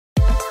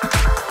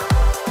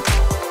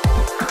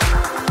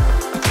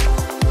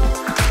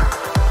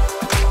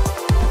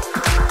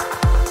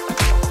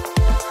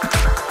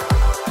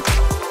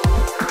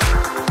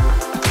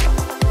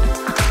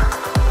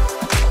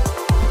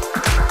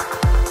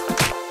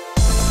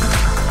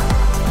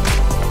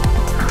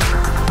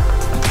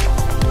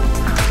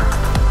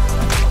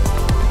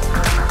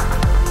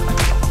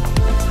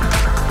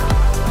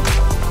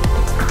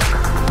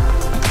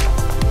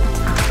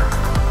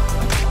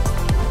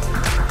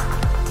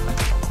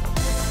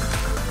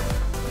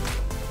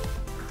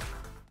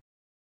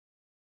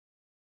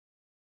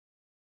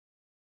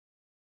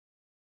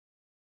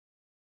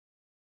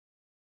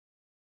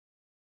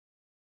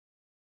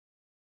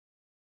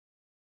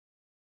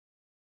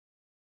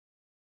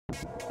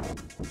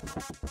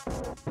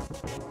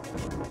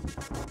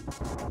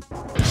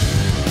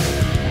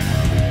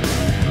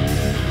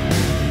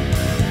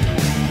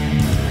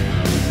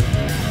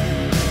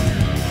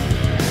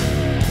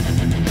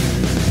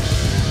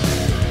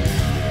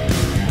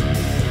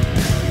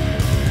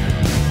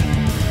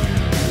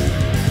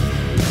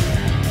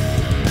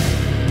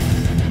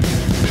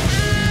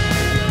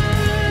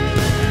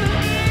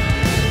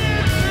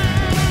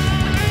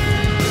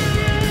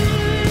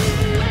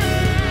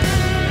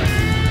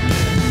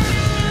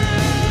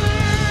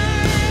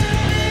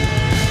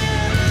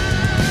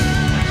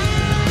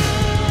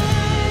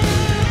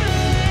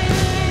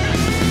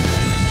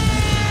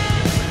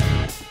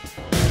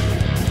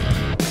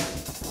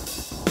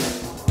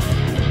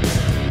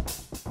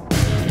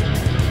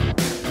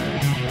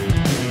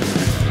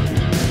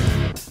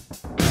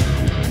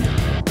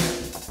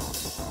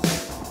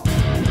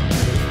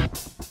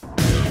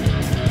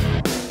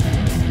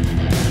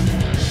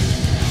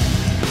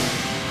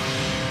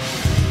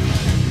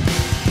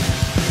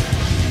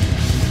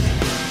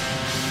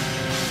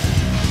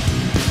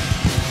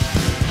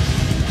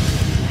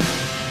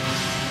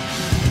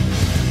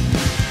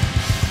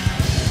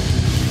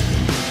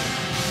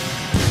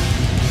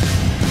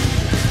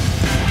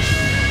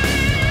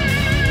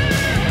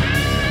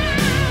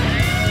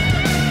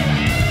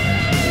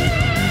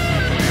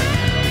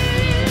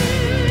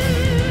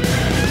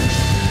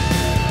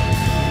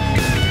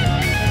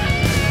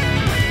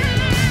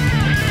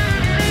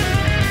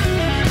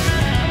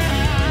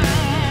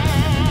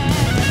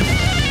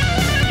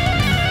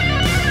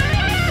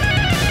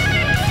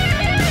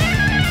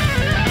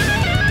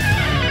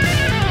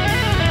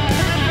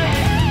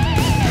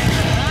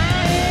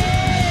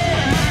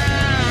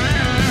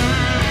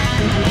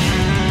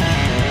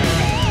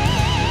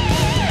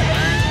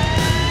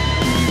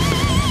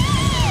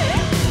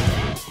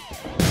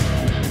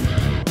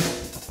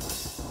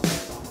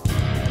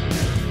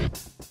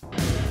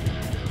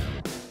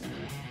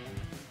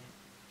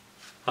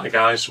Hi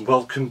guys,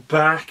 welcome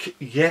back.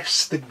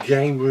 Yes, the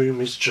game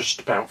room is just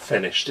about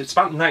finished. It's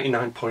about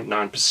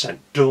 99.9%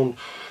 done.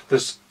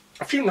 There's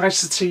a few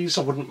niceties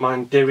I wouldn't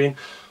mind doing,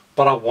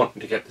 but I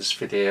wanted to get this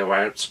video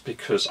out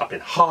because I've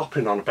been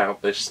harping on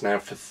about this now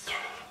for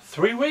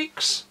 3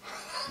 weeks.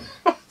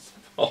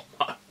 Oh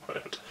my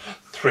word,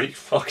 3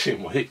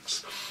 fucking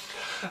weeks.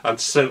 And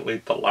certainly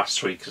the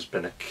last week has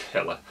been a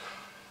killer.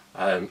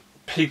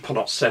 People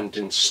not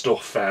sending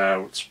stuff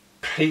out,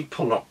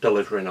 people not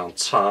delivering on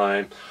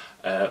time,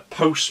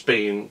 posts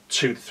being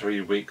 2 to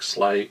 3 weeks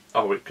late.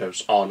 Oh, it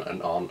goes on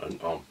and on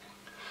and on.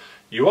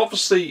 You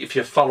obviously, if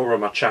you're a follower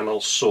of my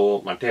channel,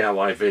 saw my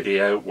DIY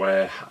video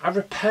where I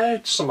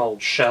repaired some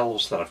old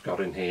shelves that I've got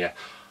in here.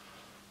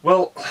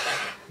 Well,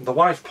 the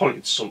wife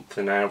pointed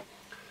something out.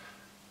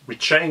 We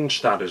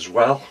changed that as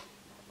well,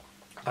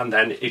 and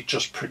then it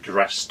just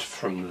progressed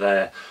from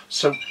there.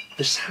 So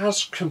this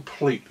has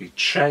completely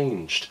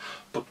changed.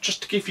 But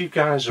just to give you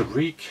guys a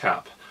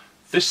recap,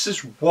 this is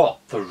what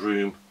the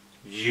room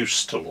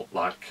used to look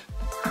like.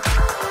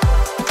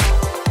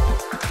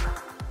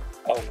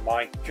 Oh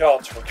my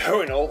god, we're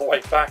going all the way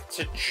back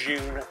to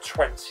June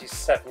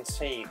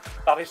 2017.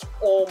 That is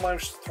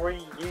almost 3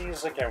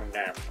 years ago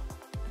now.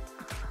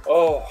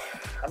 Oh,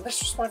 and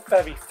this was my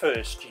very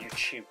first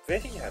YouTube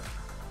video.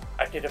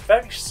 I did a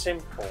very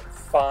simple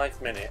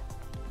 5-minute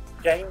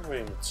game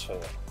room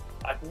tour.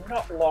 I've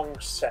not long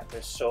set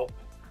this up,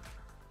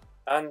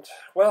 and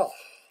well,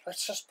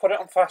 let's just put it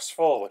on fast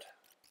forward.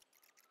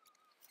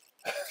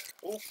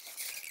 Ooh,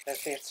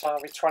 there's the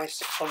Atari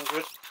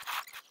 2600.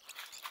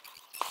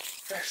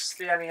 There's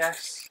the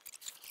NES.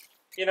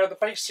 You know, the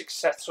basic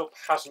setup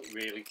hasn't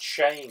really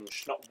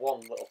changed, not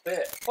one little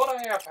bit, but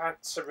I have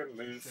had to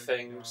remove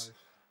things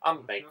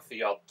and make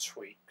the odd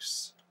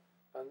tweaks.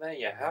 And there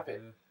you have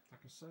it.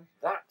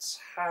 That's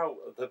how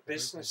the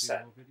business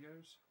end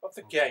of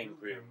the game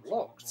room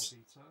looked.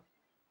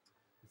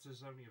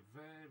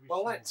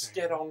 Well, let's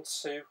get on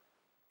to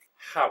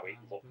how it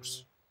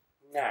looks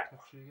now.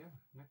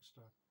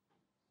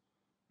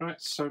 Right,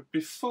 so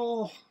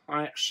before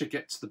I actually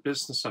get to the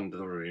business end of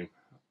the room,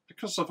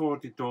 because I've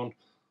already done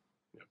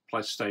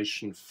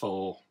PlayStation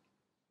 4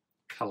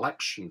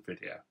 collection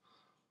video,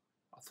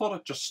 I thought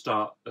I'd just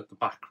start at the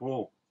back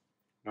wall.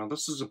 Now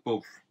this is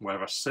above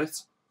where I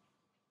sit.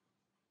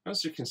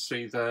 As you can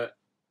see there,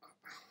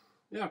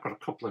 yeah, I've got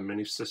a couple of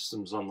mini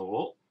systems on the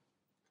wall.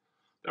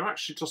 They're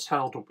actually just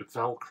held up with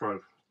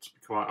Velcro, to be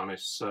quite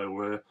honest,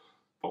 so if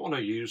I want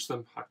to use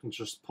them, I can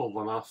just pull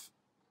them off,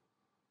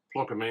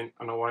 plug them in,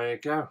 and away I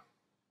go.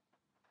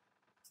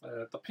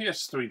 The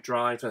PS3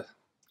 driver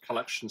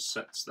collection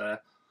set's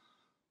there.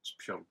 It's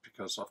purely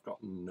because I've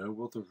got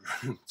no other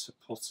room to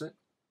put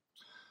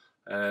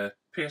it.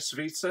 PS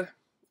Vita.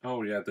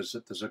 Oh yeah, there's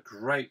a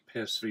great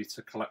PS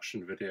Vita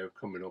collection video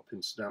coming up,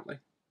 incidentally.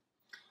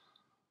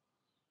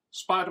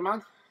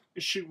 Spider-Man,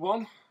 issue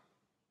 1.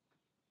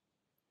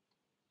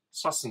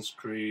 Assassin's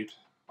Creed,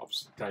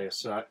 obviously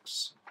Deus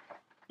Ex.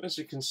 As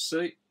you can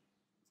see,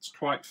 it's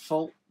quite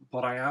full,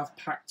 but I have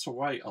packed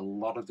away a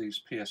lot of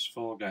these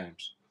PS4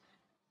 games.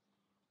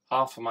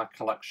 Half of my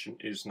collection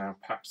is now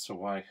packed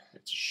away.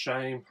 It's a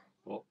shame,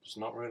 but there's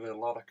not really a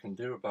lot I can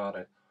do about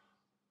it.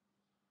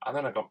 And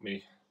then I got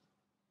me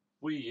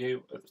Wii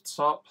U at the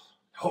top.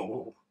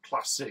 Oh,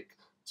 classic.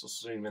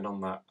 Just zoom in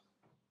on that.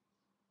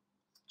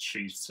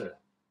 Cheater.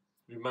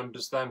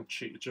 Remembers them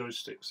cheater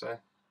joysticks, eh?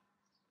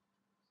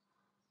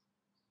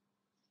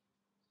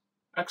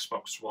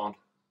 Xbox One.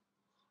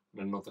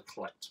 And another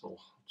collectible.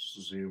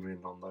 Just zoom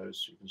in on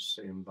those so you can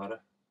see them better. A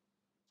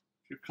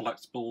few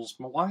collectibles.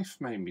 My wife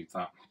made me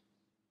that.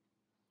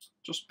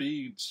 Just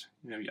beads.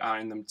 You know, you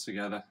iron them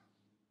together.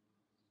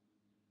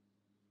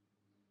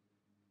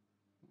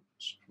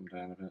 Just come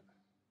down a bit.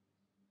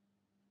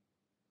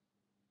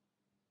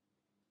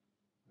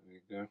 There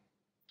you go.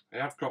 I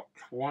have got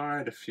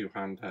quite a few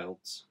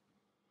handhelds.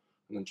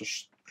 And then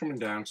just coming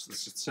down to the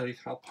city,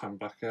 I'll pan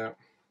back out.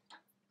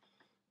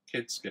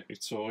 Kids get me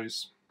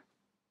toys.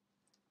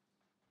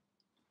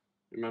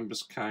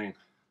 Remembers Kane,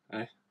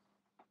 eh?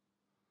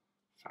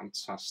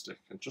 Fantastic.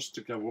 And just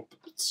to go up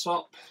at the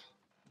top,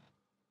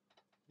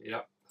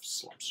 yep, I've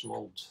slapped some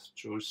old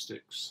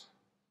joysticks.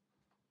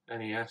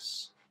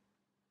 NES,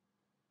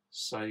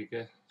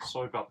 Sega.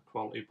 Sorry about the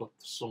quality, but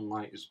the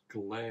sunlight is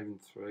glaring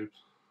through.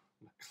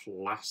 And a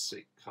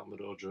classic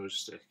Commodore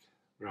joystick.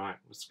 Right,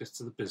 let's get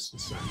to the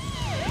business end.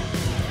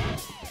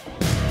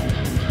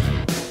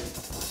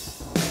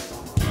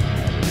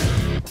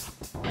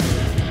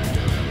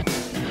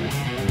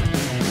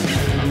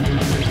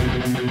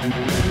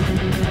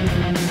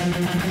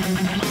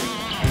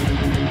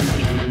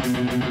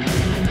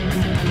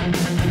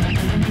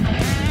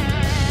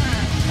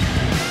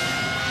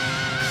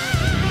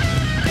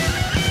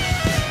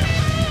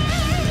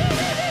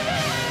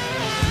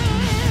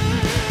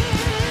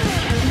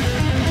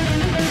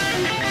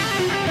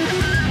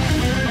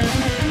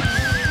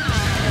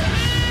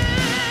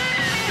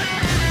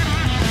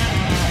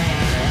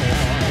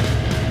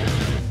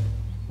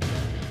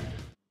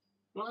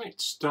 Right,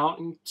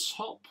 starting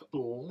top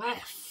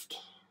left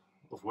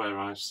of where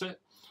I sit.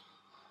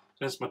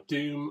 There's my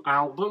Doom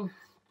album.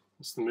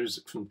 It's the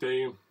music from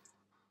Doom.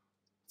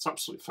 It's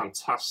absolutely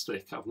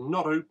fantastic. I've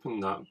not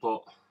opened that,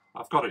 but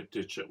I've got it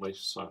digitally,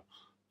 so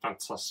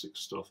fantastic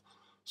stuff.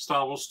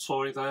 Star Wars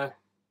toy there.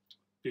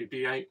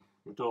 BB-8,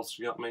 my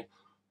daughter got me.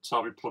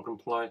 Atari Plug and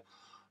Play.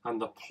 And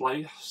the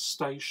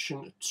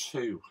PlayStation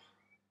 2.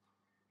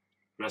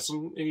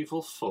 Resident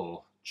Evil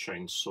 4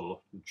 chainsaw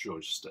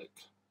joystick.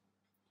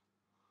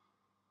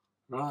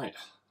 Right,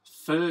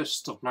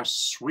 first of my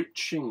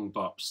switching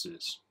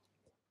boxes.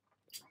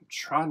 I'm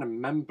trying to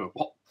remember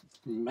what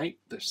make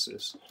this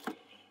is.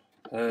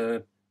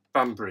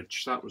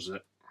 Banbridge, that was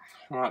it.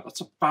 Right,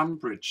 that's a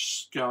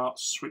Banbridge SCART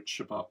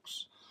switcher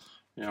box.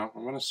 Yeah,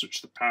 I'm going to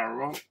switch the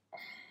power on.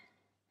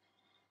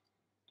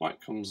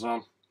 Light comes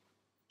on.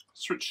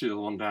 Switch the other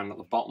one down at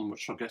the bottom,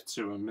 which I'll get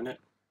to in a minute.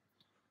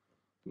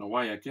 And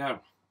away I go.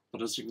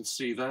 But as you can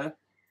see there,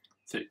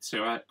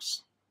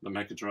 32X, the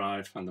Mega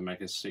Drive and the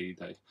Mega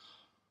CD.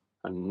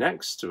 And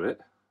next to it,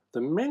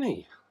 the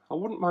Mini. I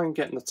wouldn't mind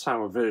getting the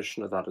tower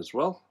version of that as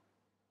well.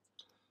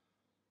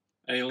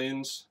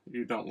 Aliens.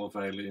 You don't love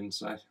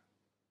Aliens, eh?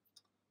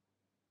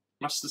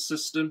 Master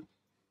System.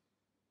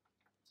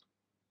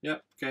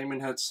 Yep, gaming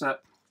headset.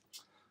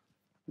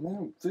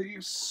 Now,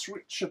 these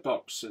switcher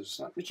boxes.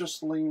 Let me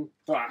just lean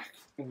back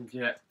and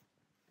get...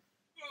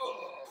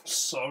 Oh,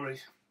 sorry.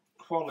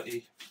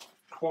 Quality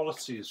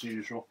as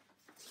usual.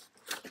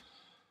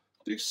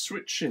 These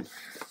switching...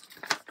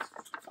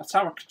 That's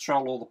how I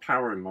control all the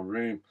power in my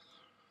room.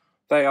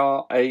 They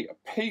are a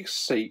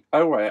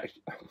PC08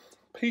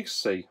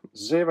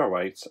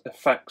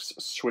 effects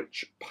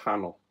switch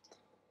panel.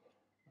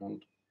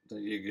 And there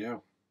you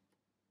go.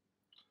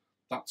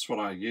 That's what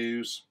I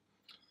use.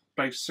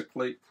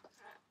 Basically,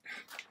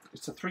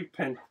 it's a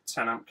 3-pin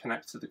 10 amp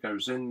connector that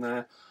goes in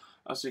there.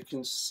 As you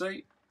can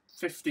see,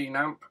 15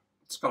 amp.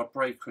 It's got a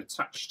breaker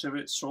attached to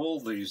it, so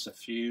all these are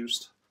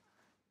fused.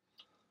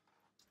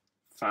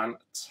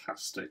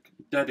 Fantastic,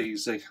 dead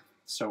easy.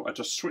 So I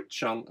just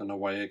switch on and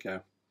away I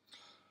go.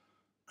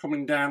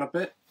 Coming down a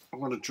bit, I'm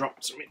going to drop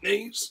to my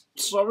knees.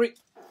 Sorry.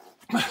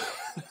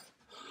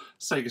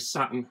 Sega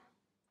Saturn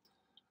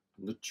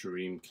and the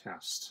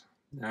Dreamcast.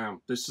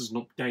 Now, this is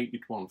an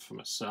updated one for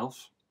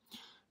myself.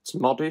 It's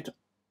modded.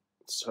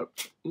 So,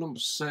 number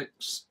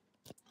 6.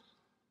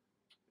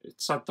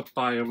 It's had the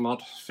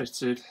biomod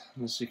fitted,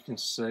 and as you can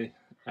see,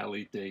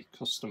 LED,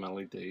 custom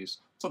LEDs.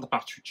 It's had the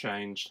battery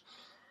changed.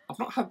 I've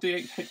not had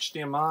the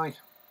HDMI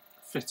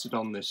fitted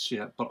on this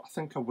yet, but I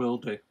think I will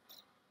do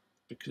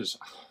because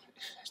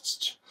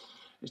it's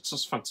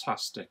just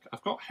fantastic.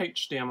 I've got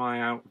HDMI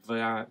out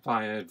via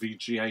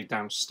VGA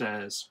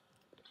downstairs,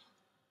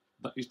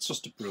 but it's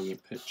just a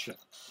brilliant picture.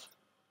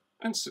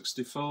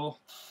 N64.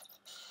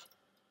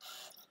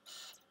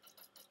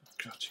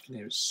 God, you can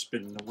hear it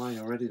spinning away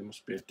already. There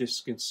must be a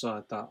disc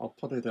inside that. I'll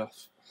put it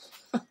off.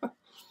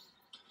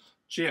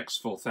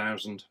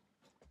 GX4000.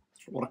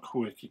 What a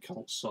quirky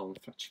console. In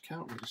fact, you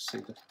can't really see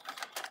the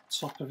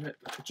top of it.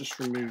 I could just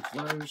remove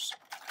those.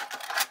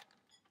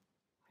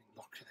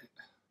 Look at it.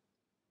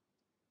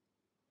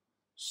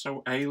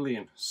 So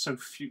alien, so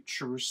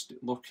futuristic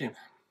looking.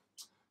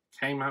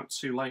 Came out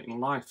too late in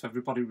life.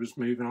 Everybody was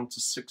moving on to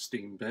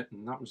 16-bit,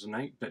 and that was an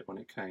 8-bit when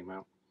it came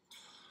out.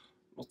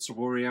 Not to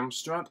worry,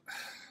 Amstrad.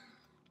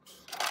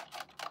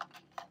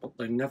 But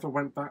they never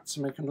went back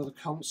to make another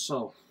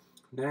console.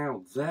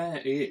 Now,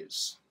 there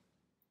is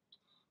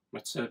my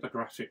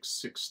TurboGrafx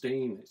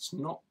 16. It's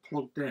not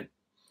plugged in.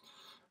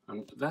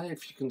 And there,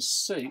 if you can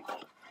see,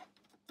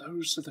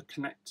 those are the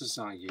connectors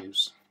I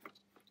use.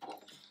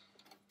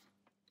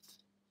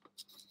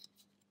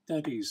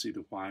 Dead easy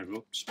to wire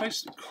up. Just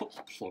basically cut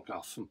the plug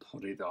off and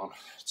put it on.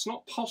 It's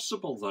not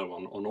possible though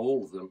on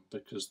all of them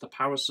because the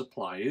power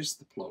supply is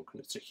the plug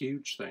and it's a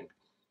huge thing.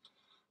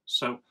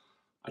 So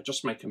I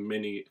just make a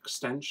mini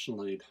extension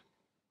lead.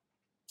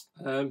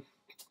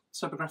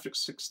 TurboGrafx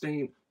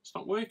 16, it's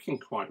not working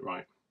quite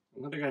right.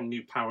 I'm going to get a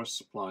new power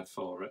supply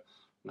for it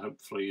and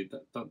hopefully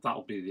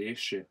that'll be the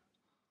issue.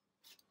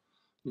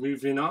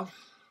 Moving on,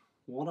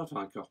 what have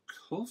I got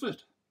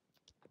covered?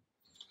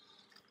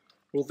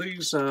 Well,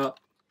 these are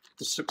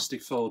the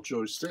 64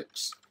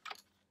 joysticks,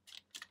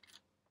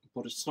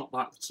 but it's not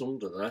that that's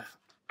under there,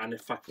 and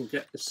if I can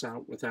get this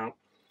out without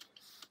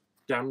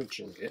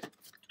damaging it,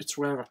 it's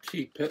where I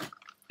keep it.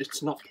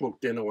 It's not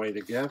plugged in, away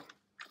to go.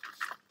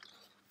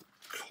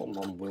 Come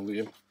on,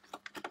 William.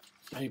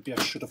 Maybe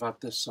I should have had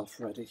this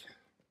off ready.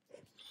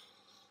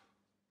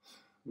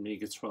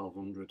 Amiga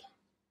 1200.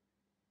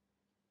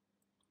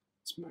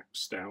 It's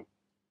maxed out.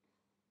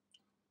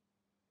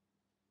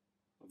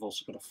 I've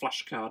also got a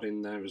flash card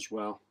in there as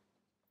well.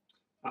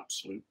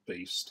 Absolute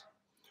beast.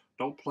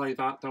 Don't play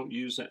that, don't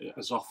use it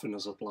as often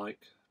as I'd like,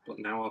 but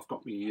now I've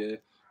got my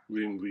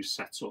room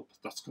reset up,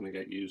 that's going to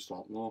get used a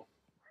lot more.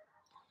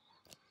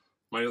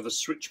 My other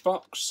switch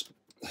box,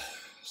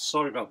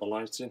 sorry about the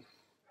lighting.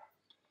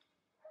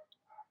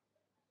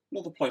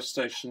 Another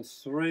PlayStation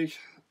 3,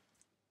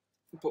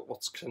 but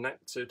what's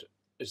connected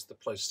is the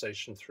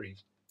PlayStation 3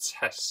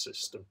 test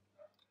system.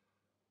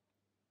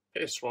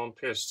 PS1,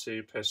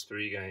 PS2,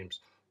 PS3 games.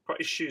 Got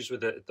issues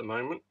with it at the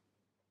moment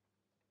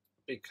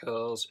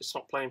because it's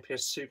not playing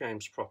PS2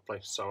 games properly,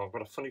 so I've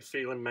got a funny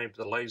feeling maybe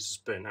the laser's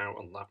been out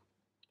on that.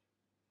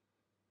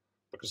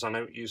 Because I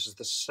know it uses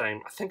the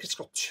same, I think it's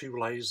got 2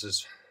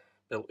 lasers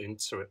built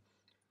into it.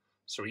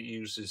 So it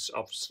uses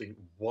obviously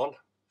one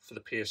for the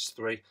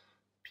PS3,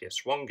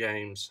 PS1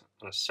 games,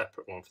 and a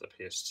separate one for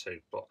the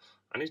PS2, but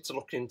I need to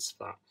look into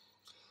that.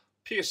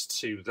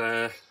 PS2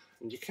 there,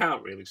 and you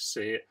can't really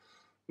see it.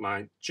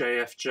 My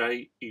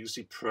JFJ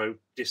Easy Pro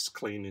disc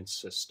cleaning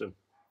system.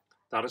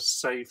 That has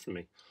saved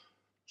me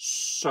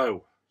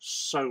so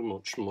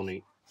much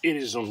money. It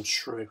is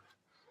untrue.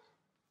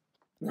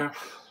 Now,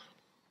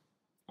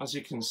 as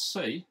you can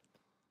see,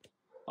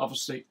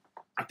 obviously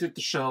I did the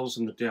shelves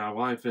in the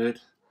DIY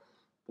vid,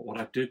 but what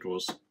I did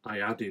was I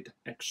added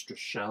extra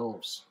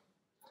shelves.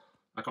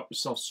 I got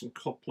myself some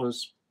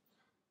couplers,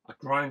 I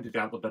grinded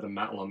out a bit of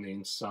metal on the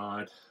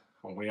inside,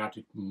 and we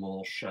added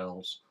more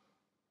shelves.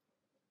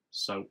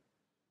 So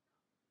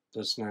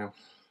there's now,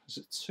 is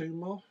it 2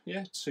 more?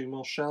 Yeah, 2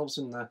 more shelves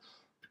in there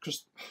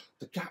because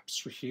the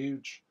gaps were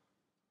huge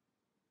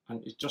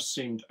and it just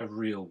seemed a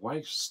real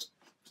waste.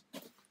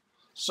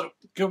 So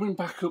going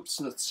back up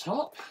to the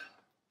top,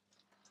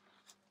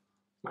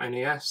 my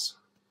NES,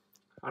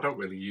 I don't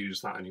really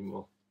use that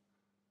anymore.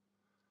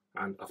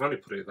 And I've only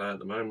put it there at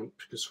the moment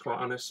because, quite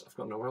honest, I've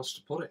got nowhere else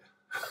to put it.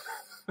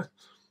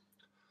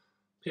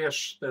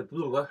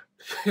 PS3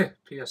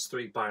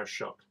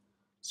 Bioshock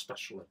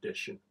Special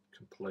Edition,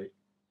 complete.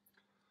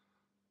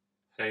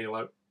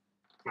 Halo,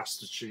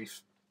 Master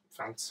Chief,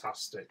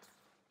 fantastic.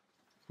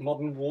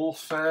 Modern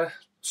Warfare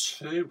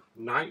 2,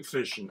 Night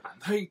Vision,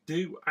 and they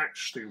do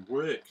actually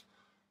work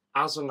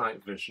as a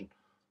night vision.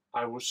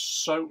 I was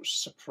so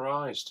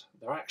surprised.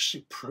 They're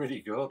actually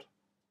pretty good.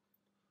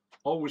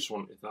 Always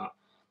wanted that.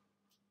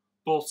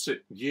 Bought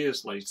it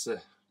years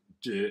later,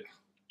 dirt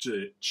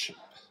cheap.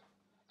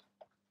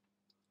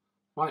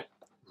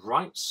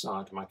 Right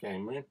side of my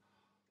game room.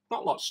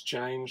 Not lots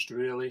changed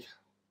really.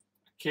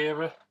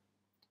 Akira,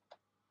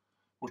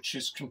 which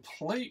is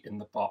complete in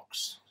the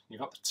box. You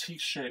got the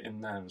t-shirt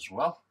in there as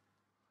well.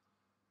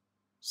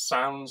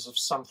 Sounds of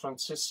San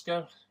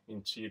Francisco,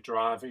 into your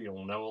driver,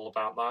 you'll know all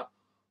about that.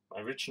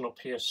 My original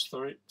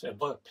PS2,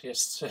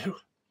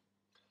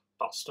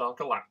 Battlestar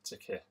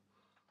Galactica.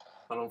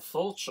 And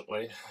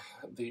unfortunately,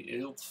 the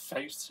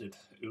ill-fated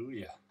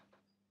Ouya.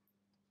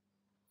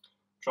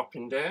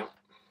 Dropping down.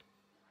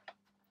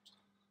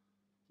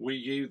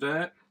 Wii U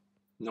there,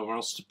 nowhere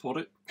else to put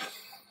it.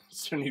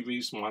 It's the only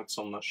reason why it's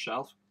on that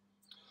shelf.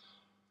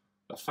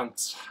 A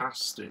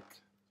fantastic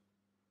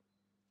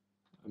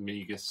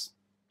Amiga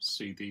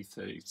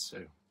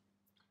CD32.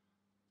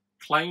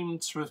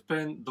 Claimed to have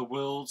been the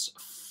world's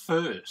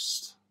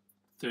first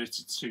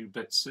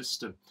 32-bit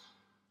system.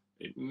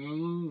 It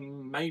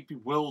may be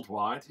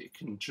worldwide, it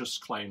can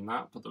just claim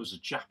that, but there was a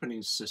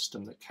Japanese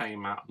system that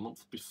came out a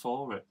month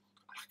before it.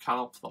 I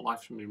can't for the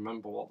life of me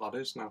remember what that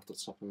is now off the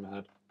top of my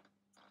head.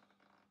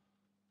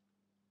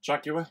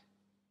 Jaguar,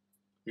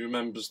 who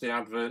remembers the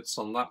adverts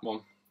on that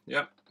one?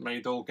 Yep,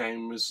 made all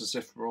gamers as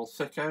if we're all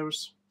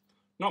thickos.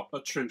 Not a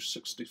true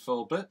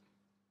 64-bit.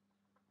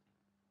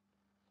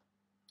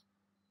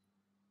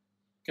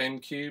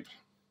 GameCube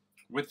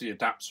with the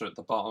adapter at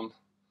the bottom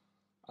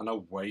and a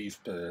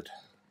Wavebird.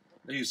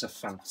 These are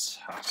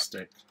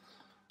fantastic.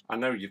 I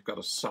know you've got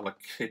to sell a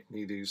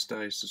kidney these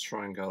days to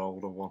try and get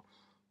hold of one,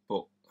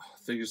 but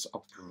these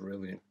are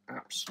brilliant,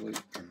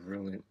 absolutely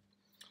brilliant.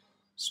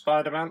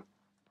 Spider-Man,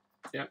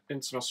 yep,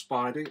 into my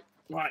Spidey.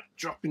 Right,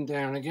 dropping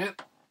down again.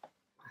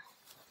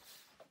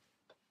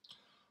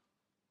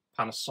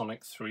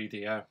 Panasonic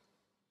 3DO,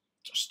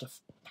 just a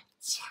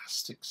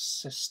fantastic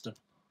system.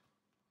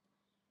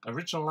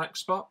 Original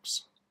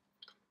Xbox.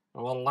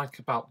 And what I like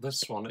about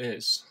this one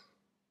is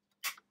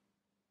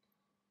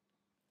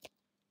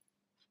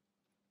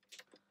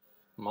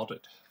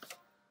modded.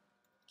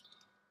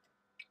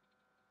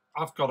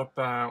 I've got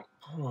about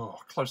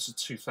close to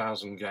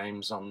 2,000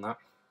 games on that.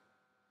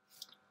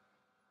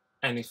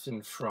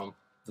 Anything from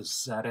the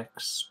ZX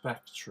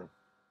Spectrum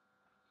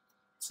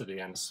to the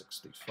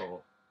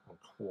N64, and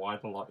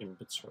quite a lot in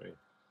between.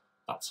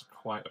 That's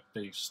quite a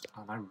beast,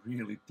 and I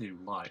really do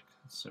like,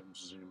 so I'm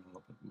zooming a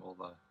little bit more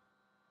there,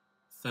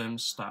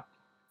 thermostat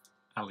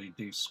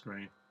LED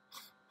screen.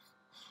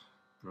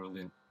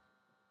 Brilliant.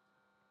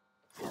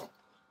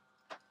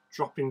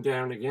 Dropping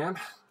down again,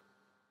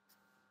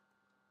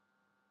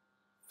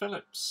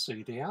 Philips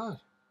CDI.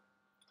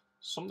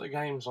 Some of the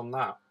games on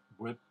that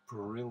were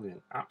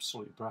brilliant,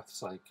 absolutely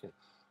breathtaking,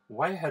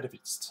 way ahead of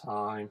its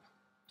time.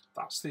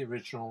 That's the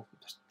original.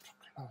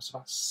 There's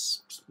about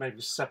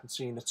maybe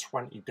 17 or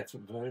 20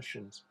 different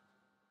versions.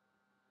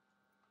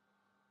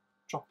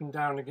 Dropping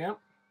down again,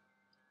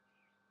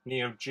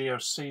 Neo Geo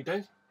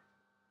CD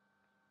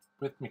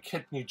with my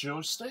kidney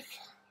joystick,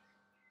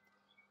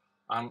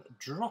 and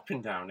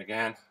dropping down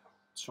again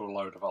to a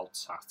load of old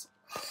tat.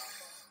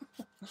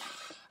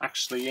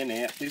 Actually, in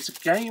here, these are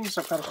games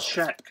I've got to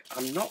check.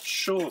 I'm not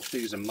sure if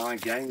these are my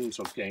games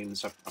or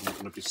games I'm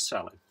going to be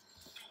selling.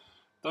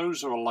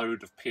 Those are a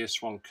load of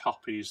PS1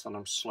 copies that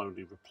I'm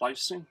slowly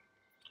replacing.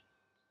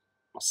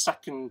 My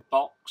second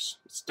box,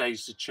 it's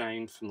daisy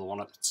chained from the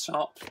one at the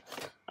top.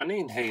 And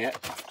in here,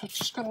 I've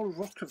just got a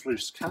rock of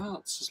loose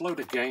cards. There's a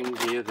load of Game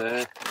Gear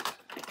there,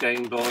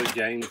 Game Boy,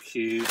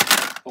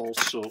 GameCube, all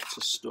sorts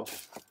of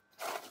stuff.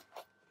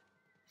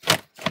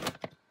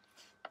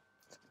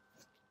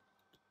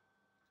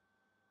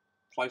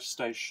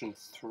 PlayStation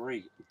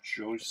 3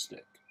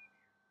 joystick.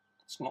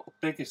 It's not the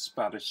biggest,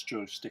 baddest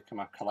joystick in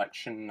my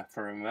collection. If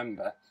I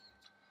remember,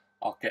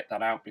 I'll get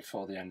that out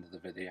before the end of the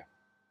video.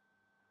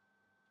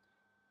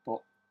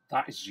 But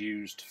that is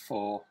used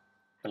for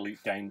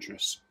Elite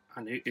Dangerous,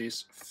 and it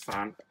is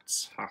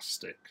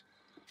fantastic.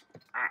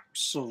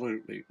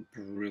 Absolutely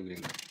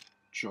brilliant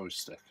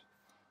joystick.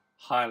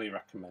 Highly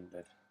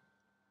recommended.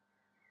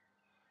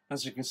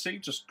 As you can see,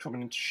 just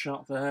coming into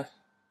shot there,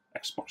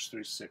 Xbox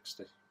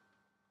 360.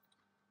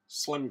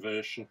 Slim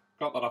version.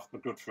 Got that off my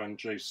good friend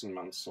Jason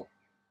Mansell.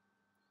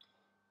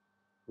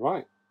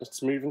 Right,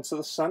 let's move into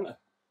the centre.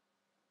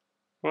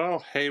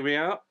 Well, here we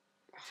are.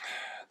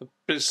 The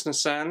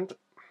business end.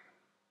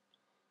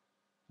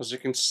 As you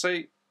can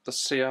see, the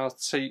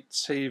CRT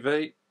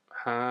TV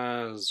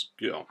has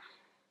gone.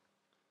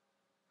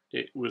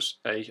 It was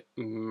a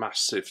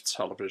massive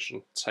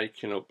television,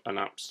 taking up an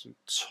absolute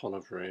ton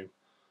of room.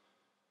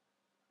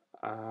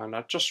 And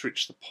I just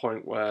reached the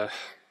point where,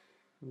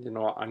 you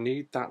know what, I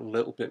need that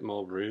little bit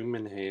more room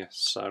in here,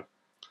 so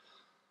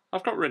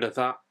I've got rid of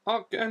that.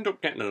 I'll end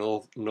up getting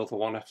another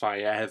one if I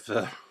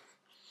ever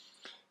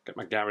get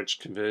my garage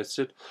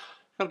converted.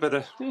 Got a bit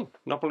of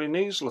knobbly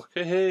knees, look,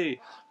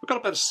 hey. We've got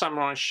a bit of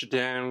Samurai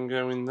Shodown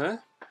going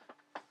there.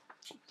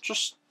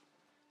 Just,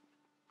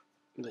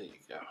 there you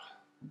go.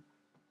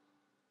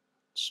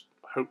 Just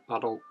hope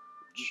that'll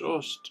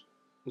just,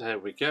 there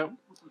we go.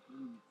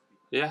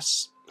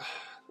 Yes,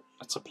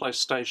 it's a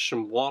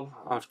PlayStation 1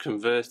 I've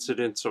converted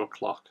into a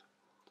clock.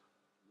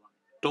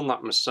 Done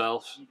that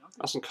myself,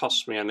 hasn't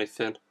cost me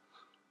anything.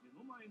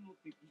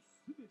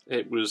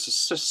 It was a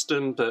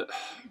system that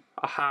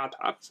I'd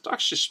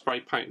actually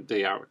spray painted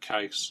the outer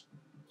case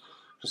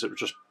because it was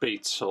just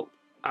beat up,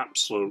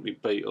 absolutely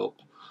beat up,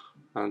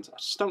 and I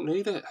just don't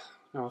need it.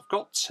 Now, I've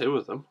got two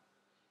of them,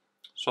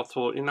 so I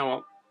thought, you know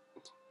what,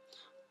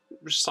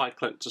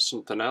 recycle it to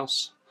something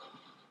else.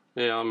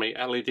 Yeah, I mean,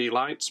 LED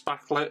lights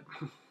backlit.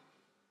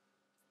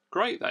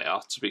 Great they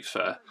are, to be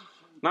fair.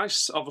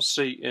 Nice,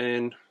 obviously,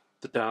 in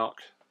the dark.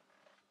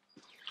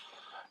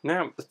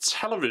 Now, the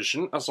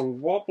television, as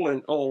I'm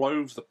wobbling all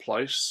over the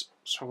place,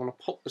 so I'm going to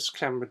put this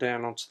camera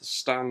down onto the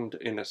stand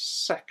in a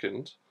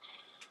second,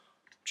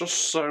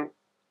 just so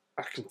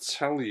I can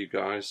tell you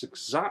guys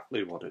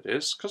exactly what it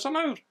is, because I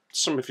know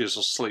some of you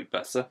will sleep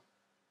better.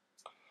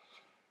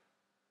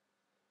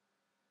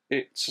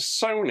 It's a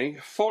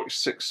Sony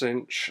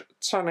 46-inch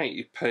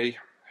 1080p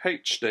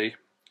HD,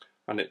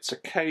 and it's a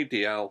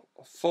KDL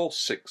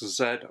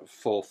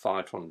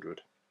 46Z4500.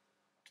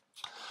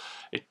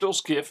 It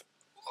does give,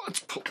 let's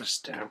put this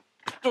down,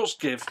 it does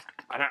give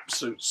an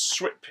absolute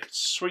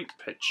sweet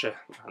picture,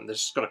 and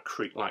this is going to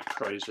creak like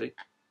crazy.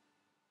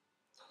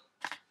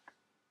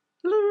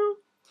 Hello.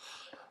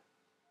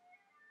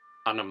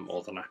 And I'm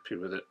more than happy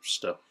with it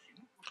still.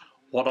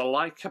 What I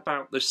like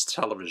about this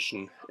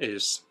television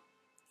is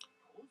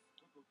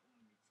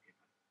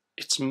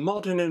it's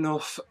modern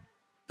enough.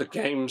 The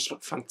games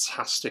look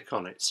fantastic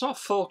on it. It's not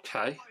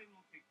 4K,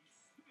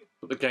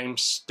 but the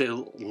games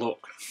still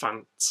look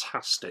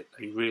fantastic.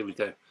 They really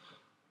do.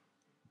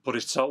 But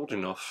it's old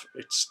enough.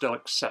 It still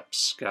accepts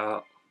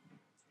SCART.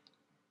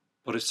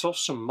 But it's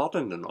also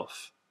modern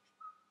enough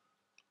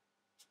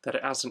that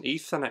it has an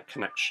Ethernet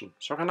connection.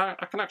 So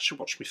I can actually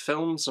watch my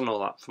films and all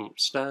that from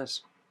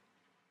upstairs.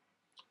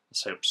 I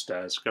say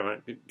upstairs,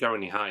 go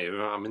any higher,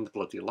 I'm in the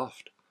bloody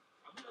loft.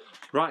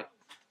 Right,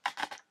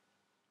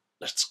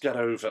 let's get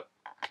over.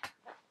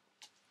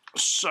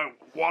 So,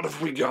 what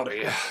have we got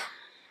here?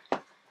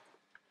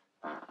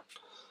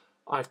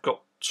 I've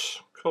got,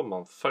 come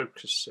on,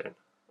 focus in.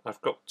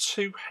 I've got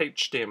 2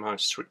 HDMI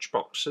switch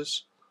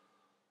boxes,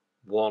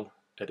 one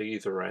at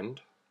either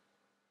end.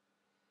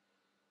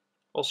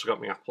 Also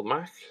got my Apple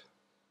Mac.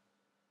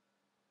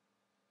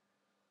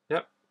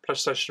 Yep,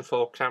 PlayStation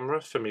 4 camera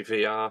for my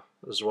VR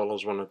as well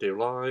as when I do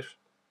live.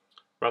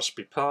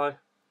 Raspberry Pi.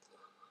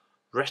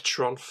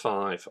 Retron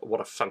 5.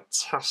 What a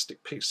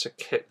fantastic piece of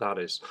kit that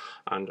is.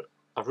 And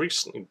I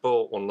recently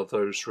bought one of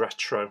those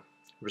retro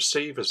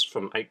receivers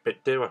from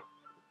 8-Bit Duo.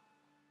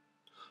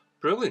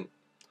 Brilliant.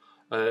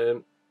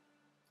 And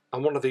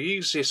one of the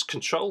easiest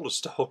controllers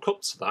to hook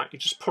up to that, you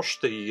just push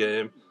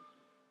the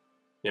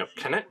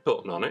connect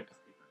button on it.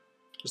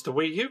 Is the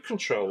Wii U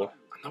controller.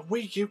 And the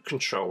Wii U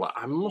controller,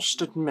 I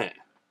must admit,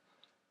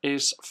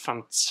 is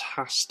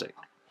fantastic.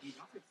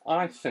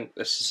 I think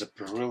this is a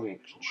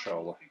brilliant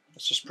controller.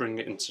 Let's just bring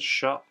it into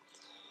shot.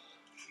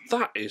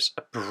 That is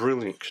a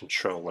brilliant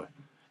controller.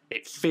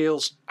 It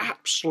feels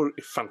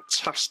absolutely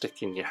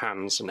fantastic in your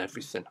hands and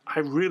everything. I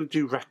really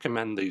do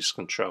recommend these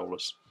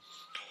controllers.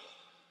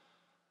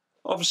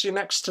 Obviously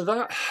next to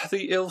that,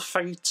 the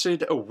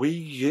ill-fated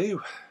Wii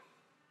U.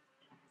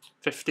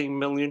 15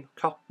 million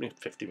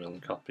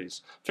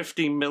copies.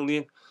 15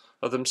 million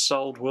of them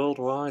sold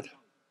worldwide.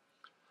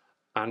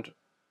 And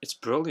it's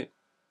brilliant.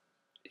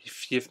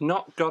 If you've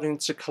not got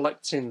into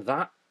collecting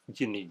that,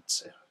 you need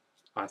to.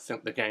 I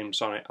think the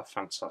games on it are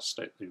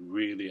fantastic. They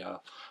really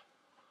are.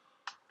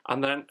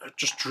 And then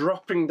just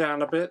dropping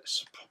down a bit,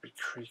 this will probably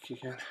creak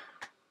again.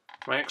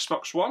 My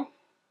Xbox One.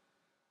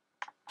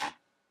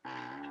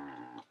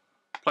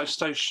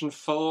 PlayStation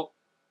 4.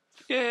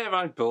 Yeah,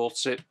 I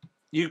bought it.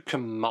 You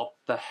can mod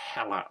the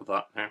hell out of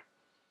that now.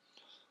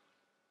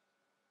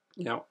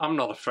 You know, I'm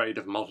not afraid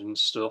of modding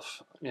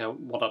stuff. You know,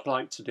 what I'd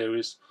like to do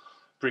is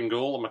bring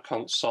all of my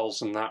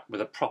consoles and that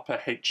with a proper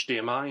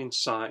HDMI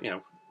inside. You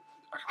know,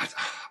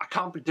 I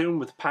can't be doing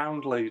with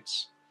pound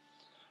leads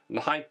and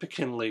the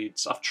Hyperkin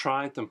leads. I've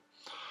tried them,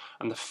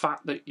 and the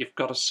fact that you've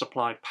got to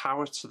supply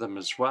power to them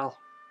as well.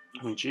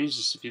 I mean,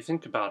 Jesus, if you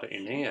think about it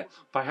in here,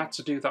 if I had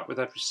to do that with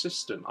every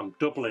system, I'm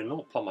doubling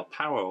up on my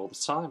power all the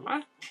time.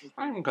 I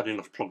haven't got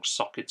enough plug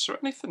sockets or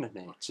anything in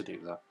here to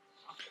do that.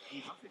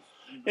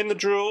 In the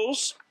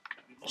drawers,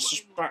 let's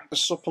just back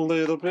this up a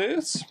little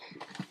bit.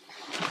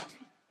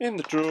 In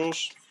the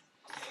drawers,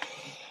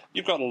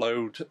 you've got a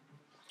load.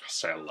 I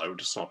say a load,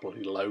 it's not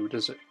bloody load,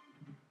 is it?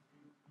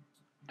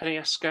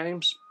 NES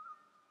games.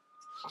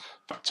 In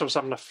fact, I was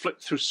having a flick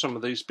through some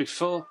of these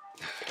before.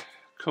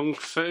 Kung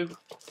Fu.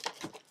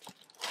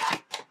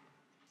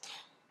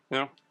 You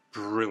know,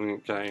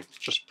 brilliant game,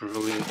 just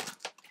brilliant.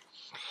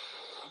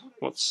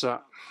 What's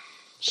that?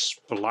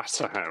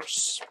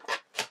 Splatterhouse.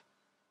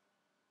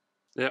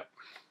 Yep.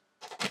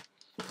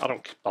 I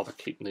don't bother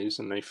keeping these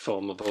in any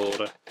form of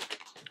order.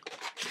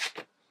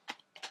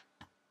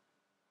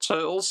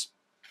 Turtles.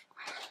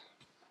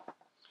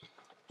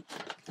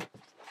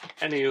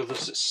 Any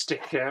others that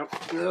stick out?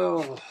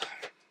 Oh.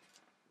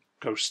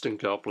 Ghosts and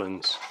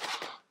Goblins.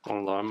 One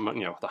of them,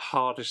 you know, the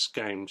hardest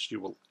games you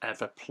will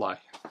ever play.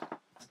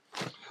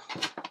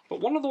 But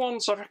one of the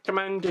ones I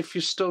recommend if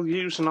you still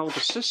use an older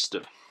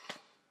system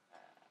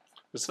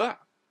is that,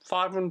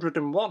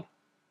 501.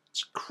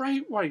 It's a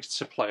great way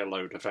to play a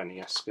load of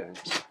NES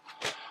games.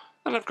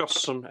 And I've got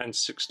some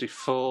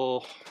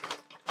N64.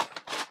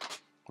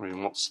 I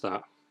mean, what's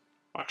that?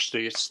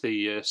 Actually, it's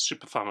the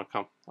Super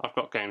Famicom. I've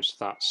got games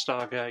for that.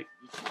 Stargate.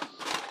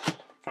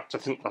 In fact, I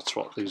think that's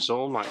what these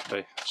all might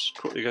be. Let's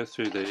quickly go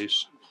through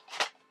these.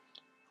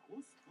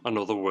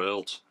 Another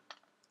World.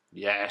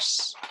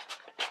 Yes.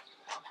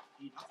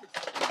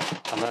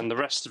 And then the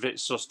rest of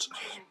it's just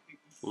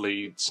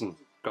leads and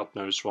God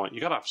knows what.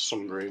 You've got to have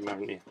some room,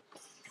 haven't you?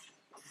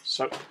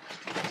 So,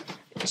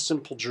 a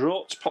simple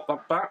drawer to pop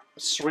that back,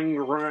 swing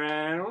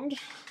around,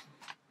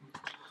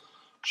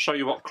 show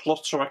you what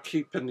clutter I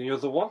keep in the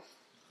other one.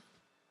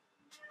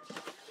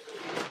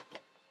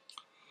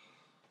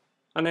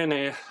 And in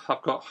here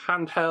I've got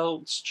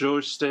handhelds,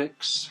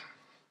 joysticks,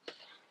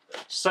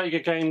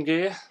 Sega Game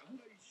Gear.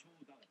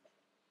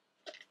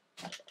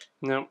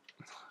 No,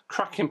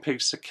 cracking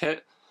piece of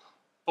kit.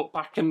 But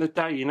back in the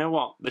day, you know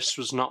what? This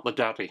was not the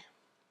daddy.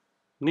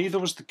 Neither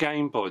was the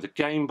Game Boy. The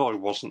Game Boy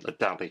wasn't the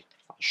daddy.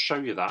 I'll show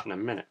you that in a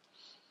minute.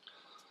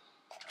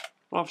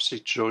 Obviously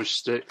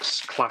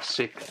joysticks,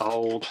 classic,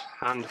 old,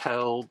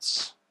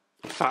 handhelds.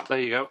 In fact, there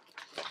you go.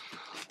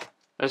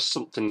 There's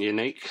something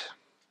unique.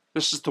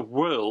 This is the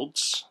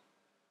world's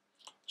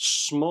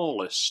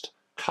smallest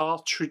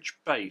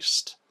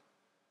cartridge-based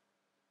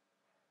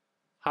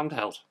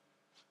handheld.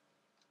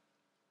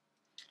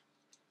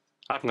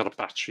 I haven't got a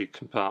battery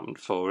compartment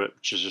for it,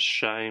 which is a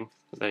shame.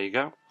 But there you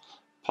go.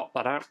 Pop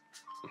that out.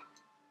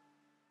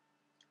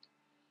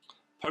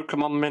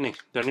 Pokemon Mini.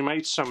 They only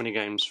made so many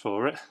games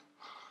for it.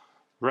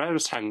 Rare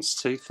as hen's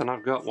teeth, and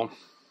I've got one.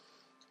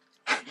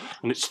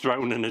 And it's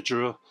thrown in a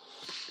drawer.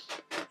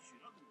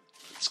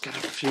 Let's get a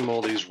few more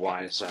of these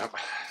wires out.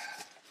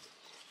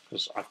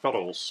 Because I've got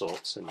all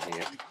sorts in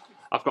here.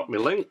 I've got my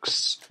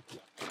Lynx.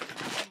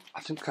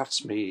 I think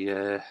that's me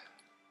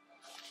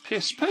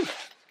PSP.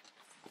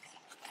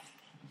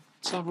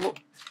 Let's have a look.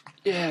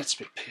 Yeah, it's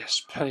my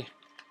PSP.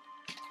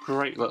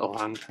 Great little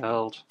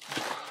handheld.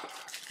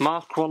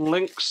 Mark 1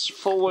 Lynx,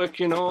 full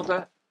working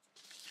order.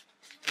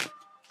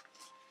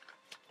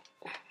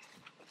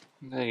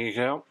 There you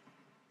go.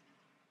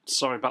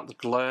 Sorry about the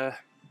glare.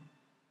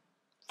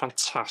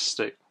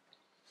 Fantastic.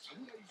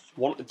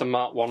 Wanted the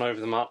Mark 1 over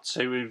the Mark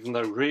 2, even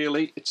though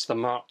really it's the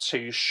Mark 2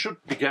 you should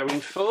be going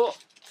for.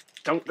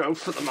 Don't go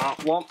for the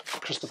Mark 1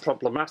 because they're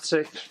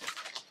problematic.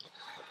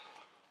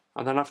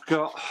 And then I've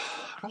got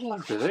a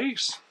load of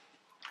these.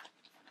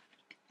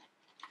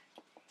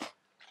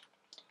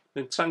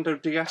 Nintendo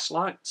DS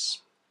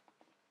lights.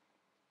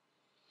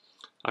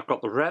 I've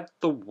got the red,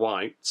 the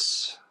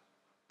white,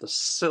 the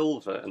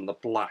silver and the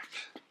black.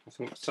 I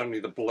think it's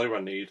only the blue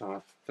I need. I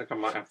think I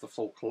might have the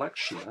full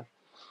collection there.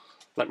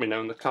 Let me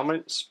know in the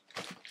comments.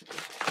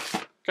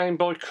 Game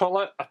Boy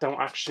Color, I don't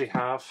actually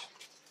have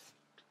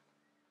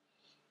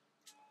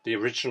the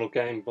original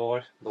Game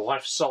Boy. The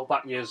wife sold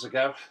that years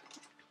ago.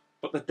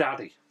 But the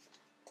daddy.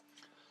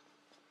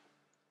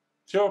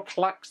 If you're a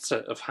collector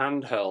of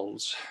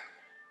handhelds,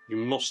 you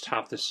must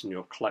have this in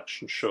your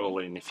collection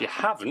surely. And if you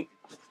haven't,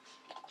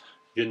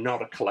 you're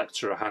not a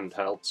collector of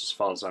handhelds as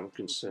far as I'm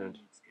concerned.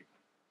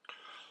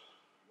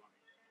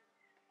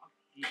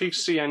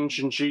 PC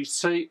Engine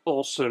GT,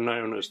 also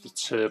known as the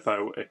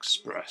Turbo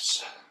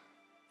Express.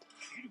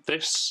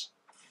 This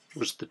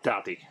was the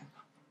daddy.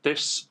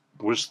 This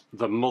was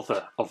the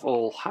mother of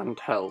all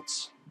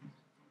handhelds.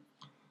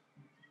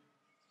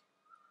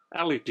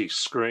 LED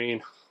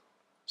screen.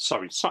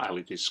 Sorry, it's not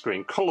LED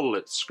screen, colour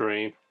lit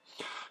screen.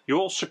 You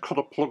also could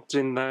have plugged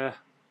in there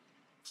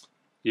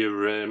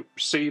your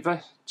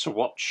receiver to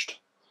watch.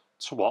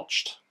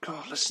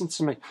 God, listen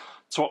to me.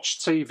 To watch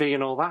TV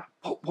and all that.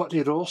 But what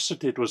it also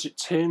did was it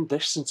turned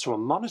this into a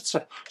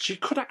monitor. So you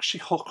could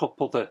actually hook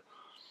up other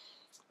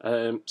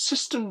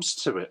systems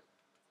to it.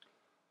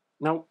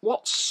 Now,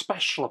 what's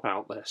special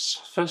about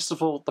this? First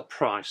of all, the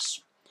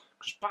price.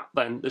 Because back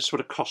then, this would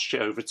have cost you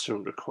over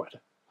 200 quid.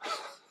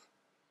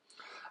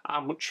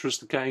 How much was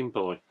the Game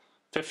Boy?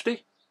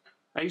 50?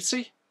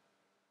 80?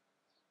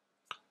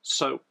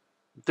 So,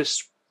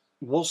 this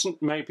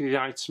wasn't maybe the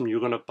item you're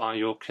going to buy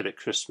your kid at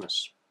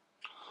Christmas.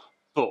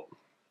 But,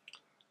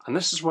 and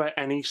this is where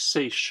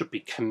NEC should be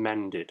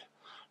commended.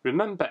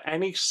 Remember,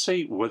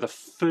 NEC were the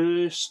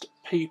first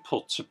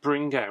people to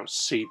bring out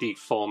CD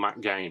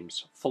format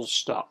games, full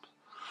stop.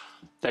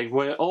 They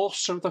were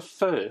also the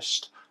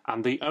first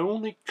and the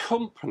only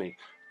company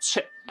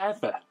to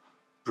ever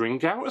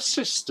bring out a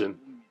system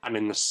and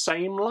in the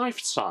same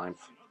lifetime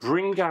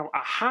bring out a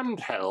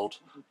handheld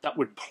that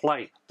would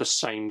play the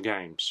same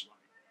games.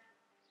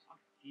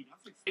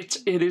 It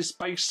is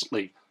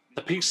basically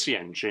the PC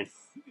Engine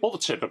or the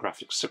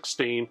TurboGrafx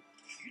 16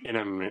 in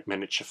a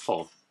miniature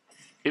form.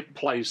 It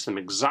plays them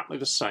exactly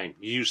the same.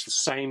 You use the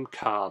same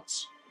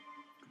cards.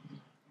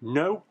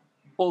 No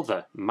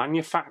other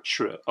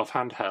manufacturer of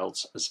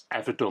handhelds has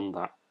ever done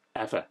that.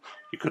 Ever.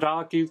 You could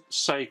argue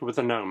Sega with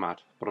the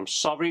Nomad, but I'm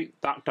sorry,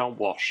 that don't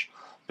wash.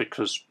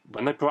 Because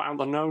when they brought out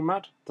the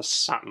Nomad, the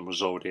Saturn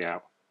was already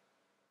out.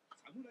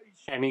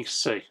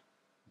 NEC.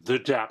 The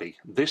daddy.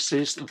 This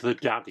is the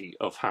daddy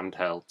of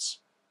handhelds.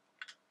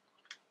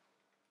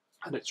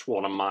 And it's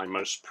one of my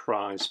most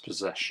prized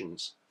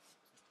possessions.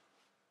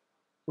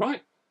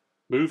 Right,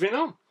 moving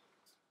on.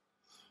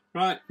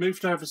 Right,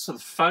 moved over to the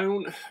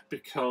phone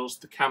because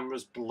the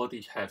camera's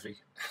bloody heavy.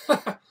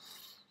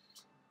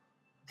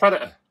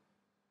 Predator.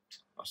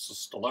 That's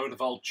just a load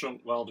of old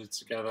junk welded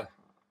together.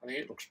 I think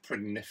it looks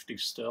pretty nifty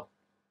still.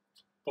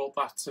 Bought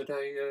that at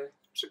it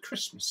was a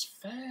Christmas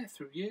fair a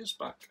few years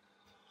back.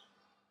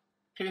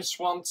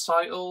 PS1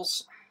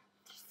 titles,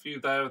 a few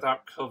there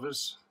without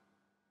covers.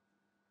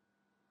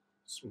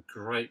 Some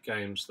great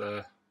games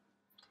there.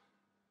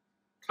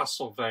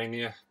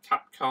 Castlevania,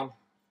 Capcom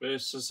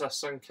versus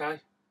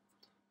SNK.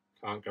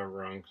 Can't go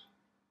wrong.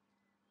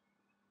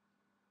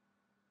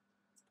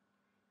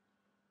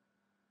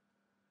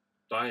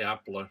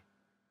 Diablo.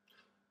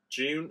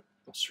 June,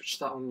 I'll switch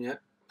that on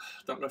yet.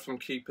 Don't know if I'm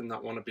keeping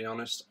that one, to be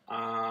honest.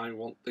 I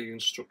want the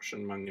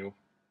instruction manual.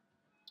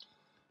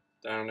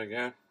 Down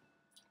again.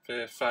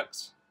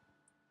 Perfect.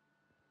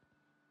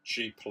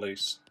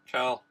 G-Police.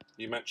 Carl,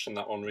 you mentioned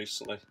that one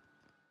recently.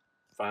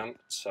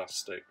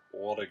 Fantastic.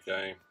 What a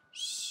game.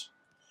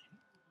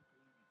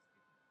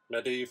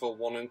 Medieval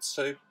 1 and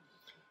 2.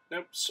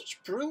 Now, such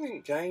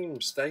brilliant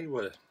games they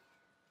were.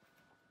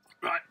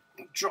 Right,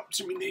 drop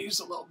to my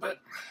knees a little bit.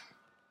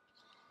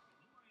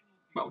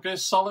 Metal Gear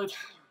Solid.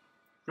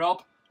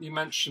 Rob, you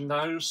mentioned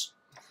those.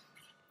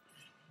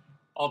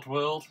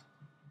 Oddworld.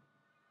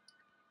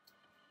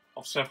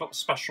 Obviously, I've got the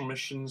special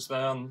missions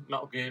there on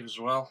Metal Gear as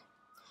well.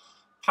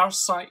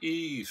 Parasite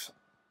Eve.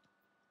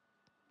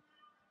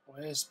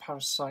 Where's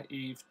Parasite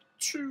Eve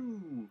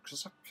 2?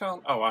 Because I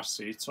can't... Oh, I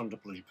see. It's under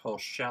Blue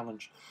Post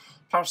Challenge.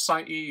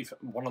 Parasite Eve,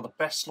 one of the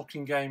best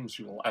looking games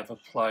you will ever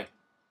play.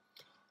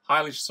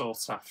 Highly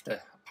sought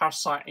after.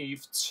 Parasite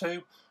Eve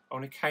 2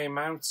 only came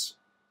out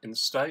in the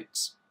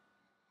States.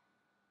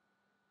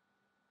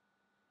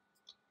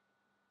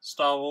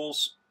 Star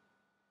Wars.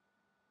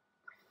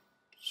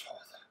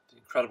 The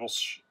incredible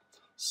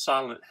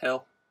Silent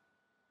Hill.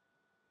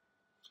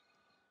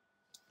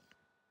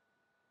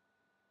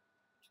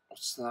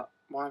 What's that?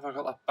 Why have I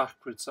got that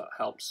backwards? That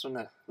helps, doesn't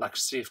it?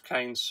 Legacy of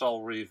Kain,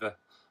 Soul Reaver.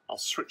 I'll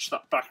switch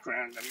that back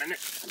around a minute.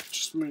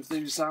 Just move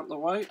these out of the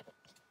way.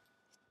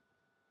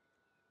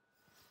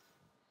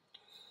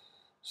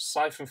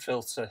 Siphon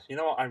Filter. You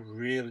know what? I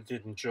really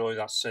did enjoy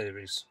that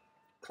series.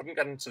 Couldn't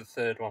get into the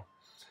third one.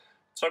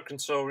 Token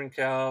Touring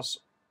Cars.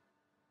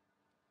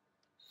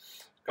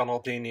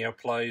 Gonaldinho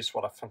Plays.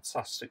 What a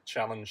fantastic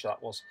challenge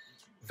that was.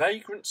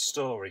 Vagrant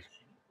Story.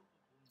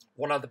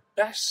 One of the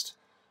best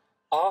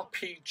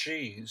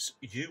RPGs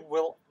you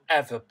will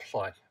ever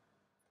play.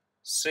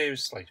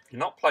 Seriously, if you've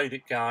not played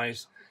it,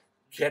 guys,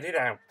 get it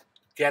out.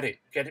 Get it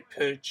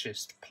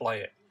purchased,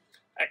 play it.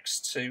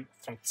 X2,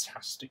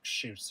 fantastic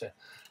shooter.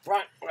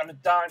 Right, we're going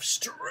to dive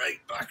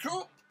straight back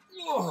up.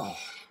 Oh.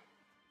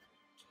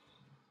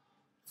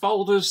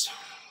 Folders,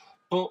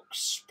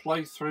 books,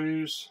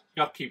 playthroughs,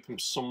 you got to keep them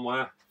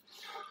somewhere.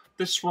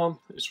 This one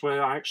is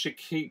where I actually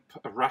keep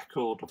a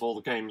record of all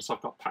the games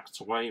I've got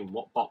packed away in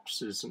what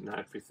boxes and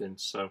everything.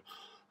 So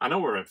I know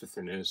where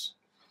everything is.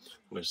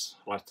 At least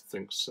I like to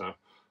think so.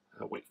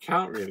 What you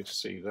can't really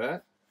see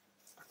there,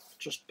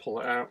 just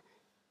pull it out.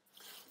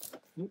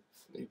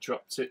 He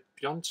dropped it.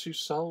 Beyond Two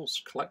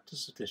Souls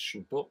Collector's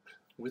Edition book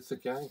with the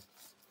game.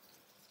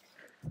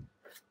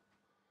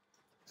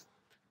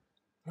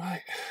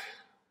 Right,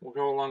 we'll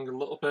go along a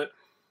little bit.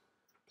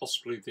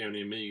 Possibly the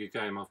only Amiga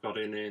game I've got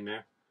in here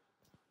now.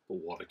 But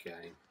what a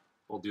game.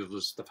 All the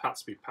others, they've had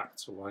to be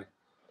packed away.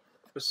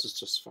 This is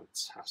just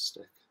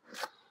fantastic.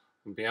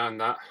 And behind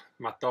that,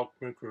 Mad Dog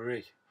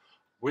McGree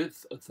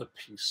with the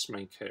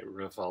Peacemaker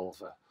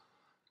revolver.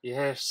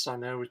 Yes, I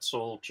know it's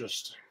all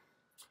just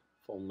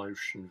full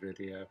motion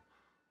video,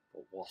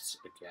 but what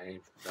a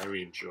game.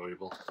 Very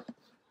enjoyable.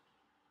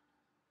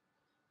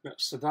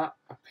 Next to that,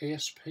 a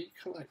PSP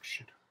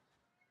collection.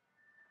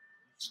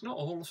 It's not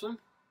all of them.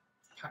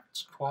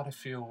 Packed quite a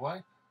few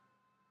away.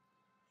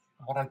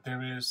 What I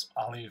do is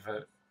I'll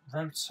either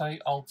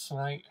rotate,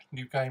 alternate,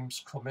 new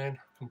games come in,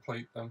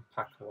 complete them,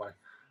 pack away.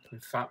 In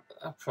fact,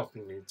 that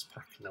probably needs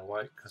packing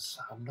away because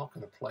I'm not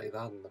going to play that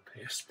on the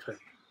PSP.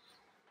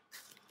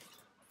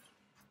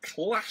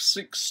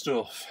 Classic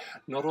stuff.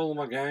 Not all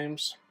my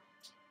games.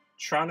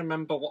 Trying to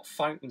remember what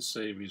fighting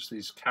series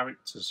these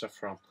characters are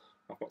from.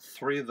 I've got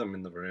 3 of them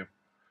in the room.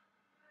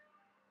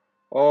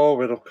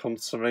 Oh, it'll come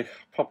to me.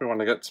 Probably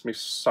when I get to me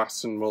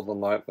Saturn more than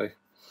likely.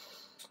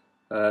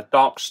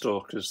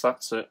 Darkstalkers,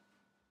 that's it.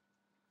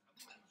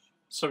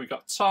 So we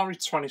got Atari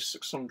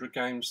 2600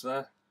 games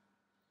there.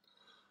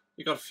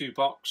 You got a few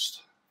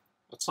boxed.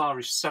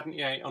 Atari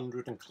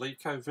 7800 and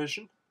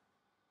ColecoVision.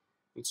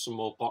 And some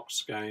more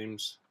boxed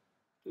games.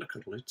 Look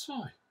at the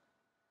toy.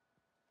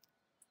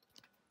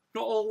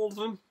 Not all of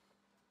them,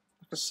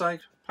 like I say,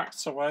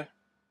 packed away.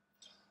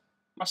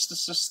 Master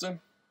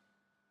System.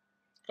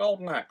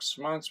 Golden Axe.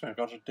 Reminds me I've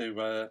got to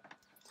do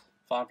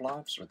 5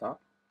 lives with that.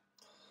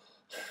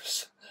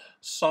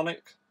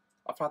 Sonic.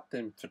 I've had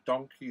them for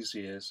donkey's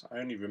years. I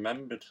only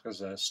remembered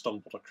because I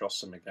stumbled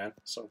across them again.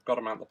 So I've got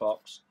them out of the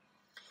box.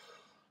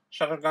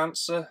 Shadow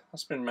Dancer.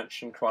 That's been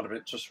mentioned quite a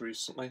bit just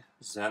recently.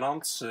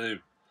 Xenon 2.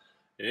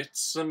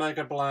 It's a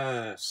mega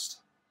blast.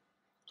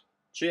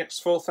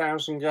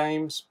 GX4000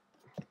 games.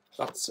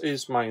 That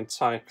is my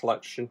entire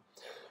collection.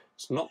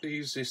 It's not the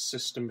easiest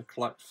system to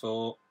collect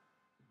for.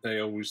 They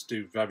always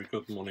do very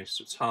good money,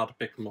 so it's hard to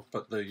pick them up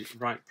at the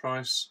right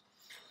price.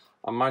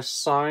 And my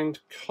signed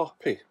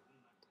copy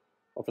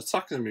of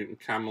Attack of the Mutant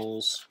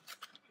Camels,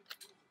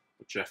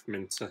 Jeff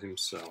Minter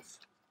himself.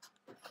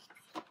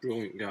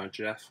 Brilliant guy,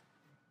 Jeff.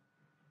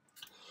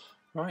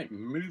 Right,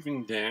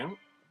 moving down.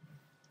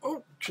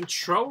 Oh,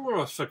 controller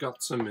I forgot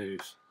to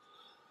move.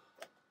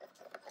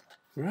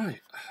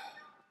 Right.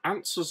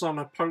 Answers on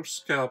a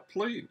postcard,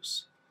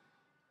 please.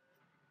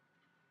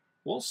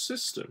 What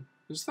system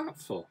is that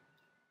for?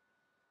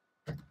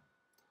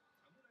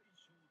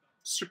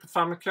 Super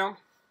Famicom?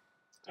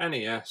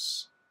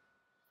 NES?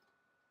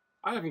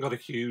 I haven't got a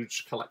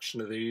huge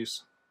collection of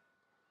these,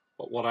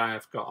 but what I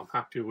have got I'm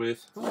happy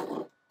with.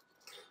 Oh.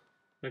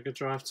 Mega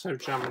Drive Toe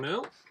Jam and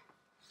Earl.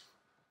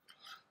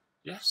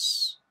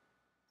 Yes.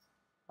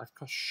 I've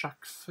got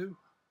Shaq Fu.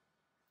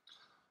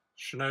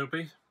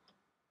 Shinobi.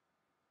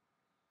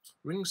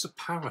 Rings of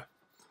Power.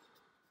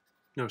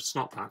 No, it's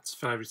not that. It's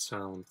Fairy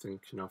Tail I'm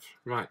thinking of.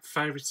 Right,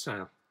 Fairy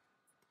Tail.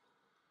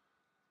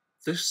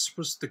 This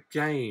was the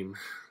game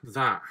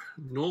that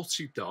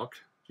Naughty Dog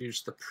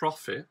used the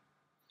profit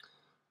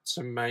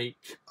to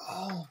make...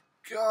 Oh,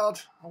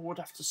 God. I would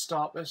have to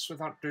start this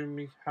without doing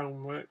me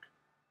homework.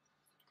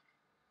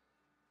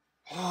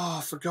 Oh,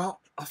 I forgot.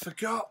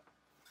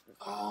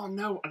 Oh,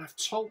 no. And I've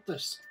told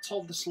this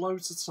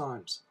loads of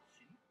times.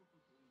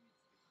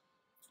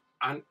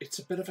 And it's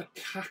a bit of a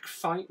cack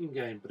fighting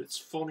game, but it's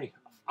funny.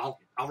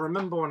 I'll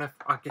remember when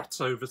I get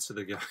over to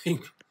the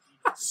game.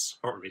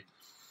 Sorry.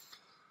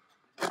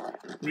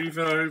 Move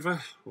it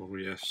over. Oh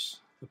yes,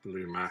 the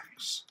Blue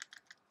Max.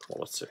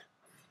 Quality.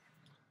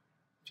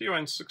 A few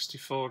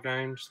N64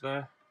 games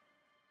there.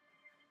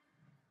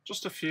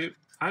 Just a few.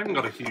 I haven't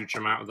got a huge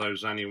amount of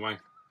those anyway.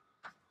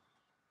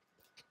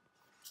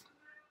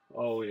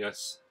 Oh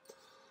yes.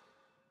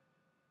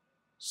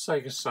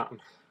 Sega Saturn.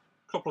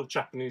 A couple of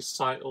Japanese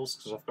titles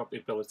because I've got the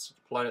ability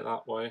to play it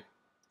that way.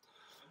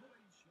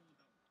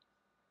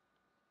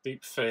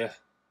 Deep Fear,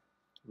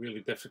 really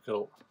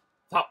difficult.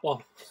 That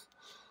one,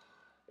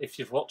 if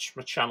you've watched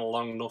my channel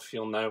long enough,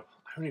 you'll know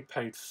I only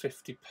paid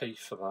 50p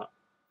for that.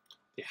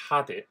 They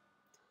had it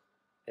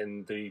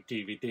in the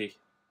DVD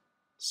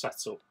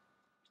setup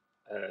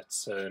at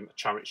a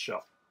charity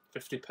shop.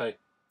 50p.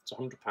 It's a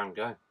 £100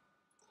 game.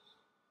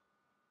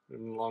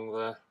 Moving along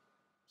there.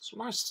 Some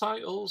nice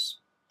titles.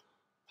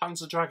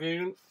 Panzer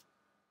Dragoon.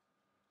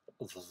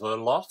 The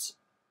Lot.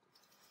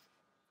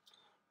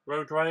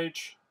 Road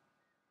Rage.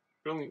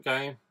 Brilliant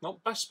game.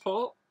 Not best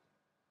port.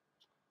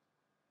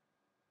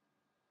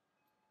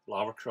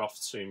 Lara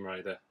Croft Tomb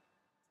Raider.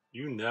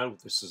 You know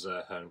this is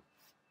her home.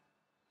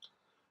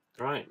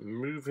 Right,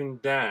 moving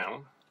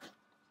down.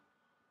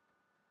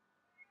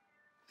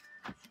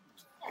 I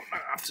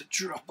might have to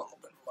drop a little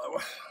bit lower.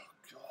 Oh,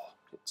 God,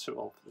 get too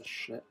old for this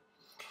shit.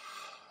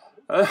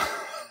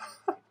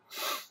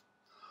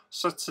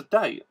 So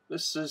today,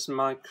 this is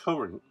my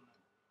current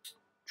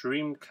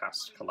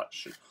Dreamcast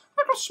collection.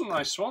 I got some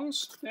nice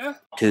ones, yeah.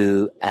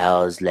 2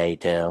 hours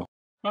later.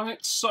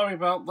 Right, sorry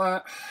about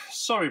that.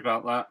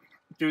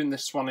 Doing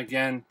this one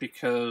again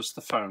because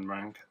the phone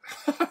rang.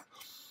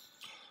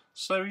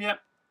 So yeah,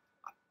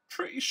 I'm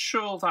pretty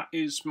sure that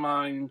is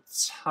my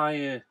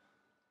entire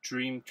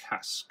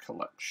Dreamcast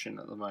collection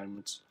at the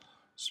moment.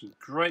 Some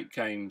great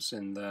games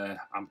in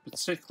there. I'm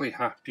particularly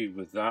happy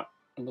with that.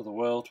 Another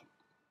World.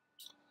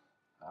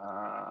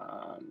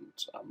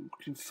 And I'm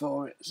looking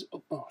for it. Is it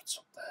up? Oh, it's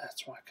up there.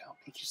 That's why I can't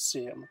bloody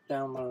see it. I'm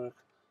down there.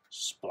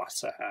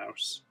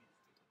 Splatterhouse.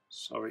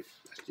 Sorry.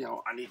 You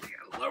know, I need to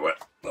get lower.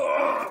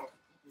 Oh.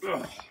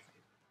 Ugh.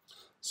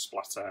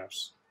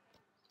 Splatterhouse.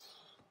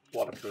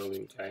 What a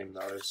brilliant game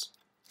that is.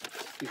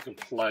 You can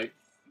play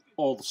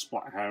all the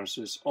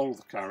Splatterhouses, all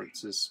the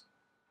characters.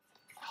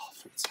 Oh,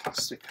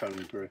 fantastic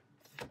homebrew.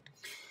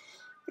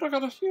 But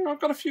I've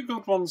got a few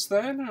good ones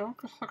there now.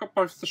 I got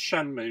both the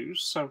Shenmues,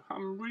 so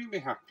I'm really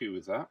happy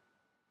with that.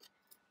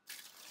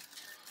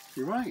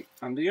 Right,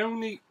 and the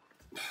only...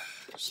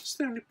 Is this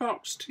the only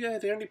boxed? Yeah,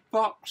 the only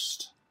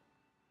boxed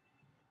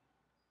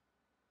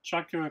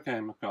Jaguar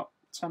game I've got.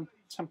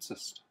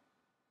 Tempest.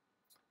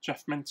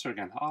 Jeff Minter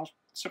again. I'll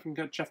see if I can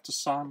get Jeff to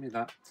sign me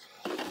that.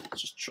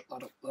 Just chuck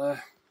that up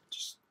there.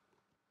 Just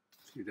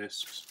a few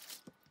discs.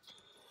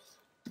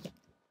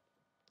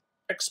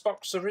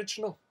 Xbox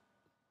original.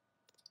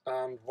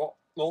 And what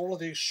all of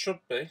these should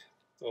be,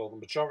 or the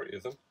majority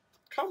of them,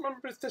 can't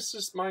remember if this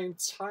is my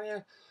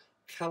entire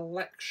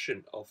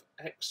collection of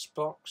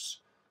Xbox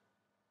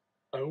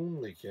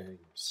only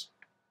games.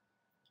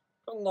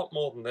 Got a lot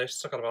more than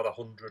this. I've got about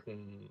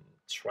 120,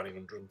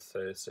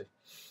 130.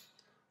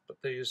 But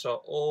these are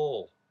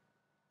all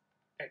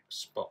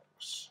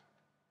Xbox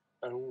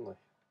only.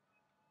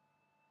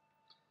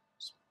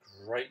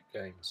 Some great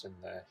games in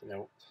there. You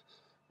know,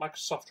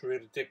 Microsoft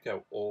really did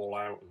go all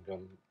out and go,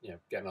 you know,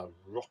 getting a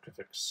ruck of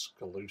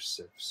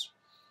exclusives.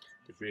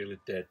 They really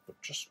did.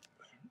 But just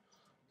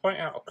point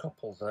out a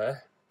couple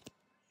there.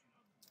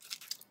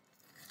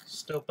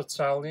 Steel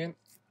Battalion.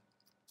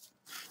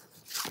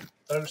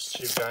 Those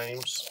two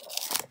games.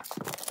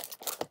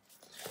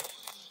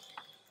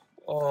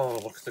 Oh,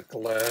 look at the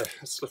glare.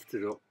 Let's lift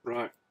it up.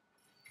 Right.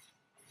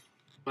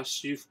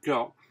 Unless you've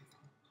got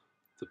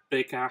the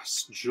big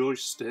ass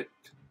joystick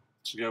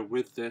to go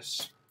with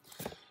this,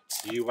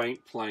 you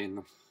ain't playing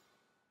them.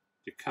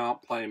 You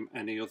can't play them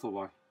any other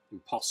way.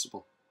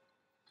 Impossible.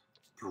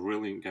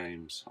 Brilliant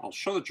games. I'll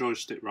show the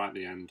joystick right at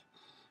the end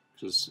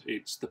because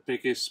it's the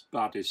biggest,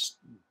 baddest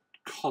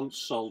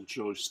console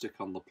joystick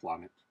on the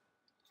planet.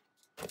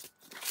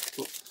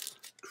 But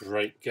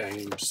great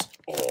games.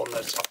 Oh,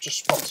 I've just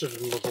spotted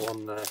another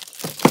one there.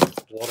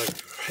 What a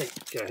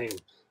great game.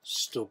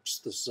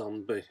 Stubbs the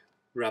Zombie.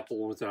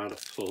 Rebel Without a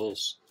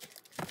Pause.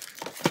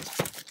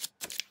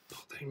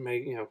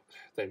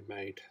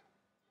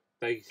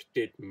 They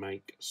did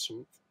make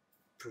some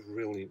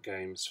brilliant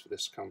games for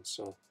this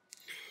console.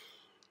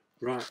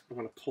 Right, I'm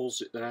going to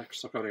pause it there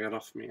because I've got to get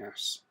off my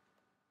ass.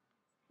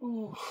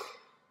 Ooh.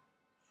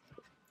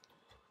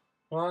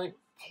 Right,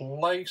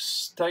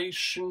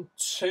 PlayStation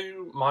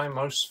 2, my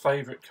most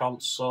favourite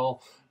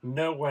console.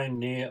 Nowhere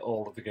near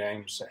all of the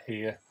games are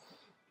here.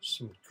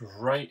 Some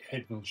great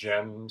hidden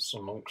gems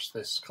amongst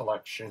this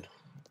collection.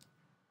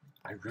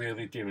 I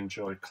really do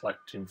enjoy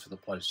collecting for the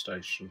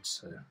PlayStation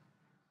 2.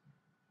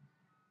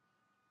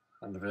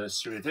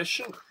 Anniversary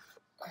edition.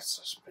 Let's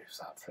just move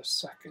that for a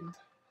second.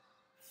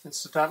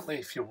 Incidentally,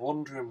 if you're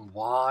wondering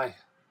why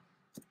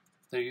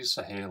these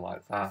are here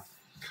like that,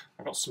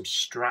 I've got some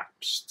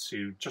straps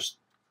to just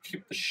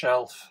keep the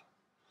shelf,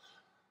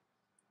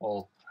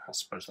 or I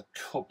suppose the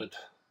cupboard,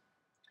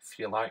 if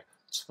you like,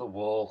 to the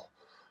wall.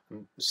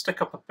 And they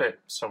stick up a bit,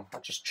 so I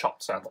just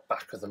chopped out the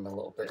back of them a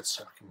little bit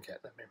so I can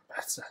get them in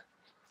better.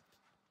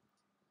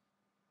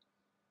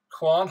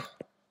 Quan,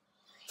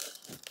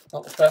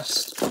 not the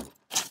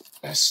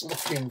best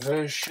looking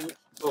version,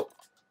 but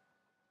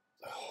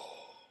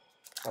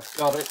I've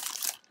got it.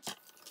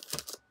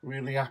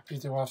 Really happy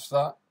to have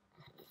that.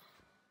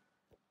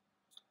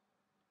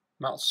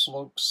 Metal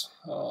Slugs.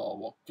 Oh,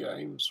 what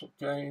games, what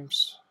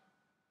games.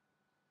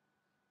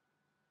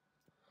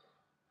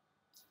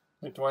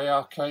 Midway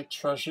Arcade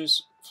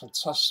Treasures.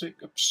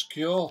 Fantastic.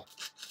 Obscure.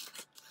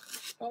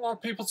 Not a lot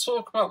of people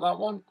talk about that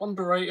one.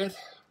 Underrated.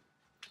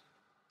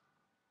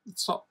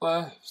 It's up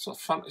there. It's not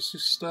Fantasy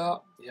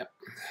Star. Yep.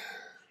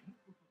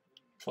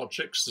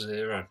 Project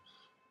Zero.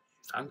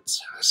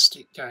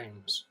 Fantastic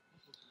games.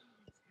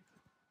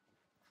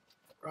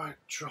 Right,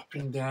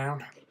 dropping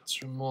down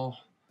to more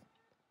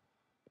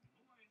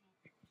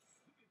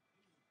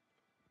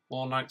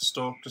Night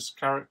Stalkers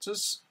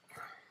characters.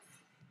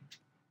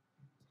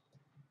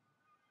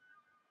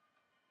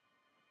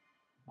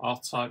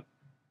 R-Type,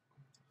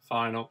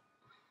 Final,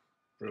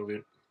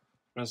 brilliant.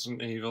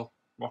 Resident Evil,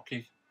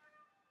 Rocky,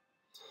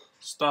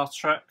 Star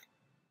Trek,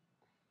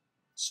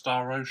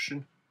 Star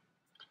Ocean,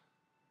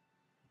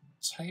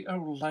 Tato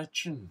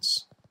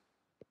Legends,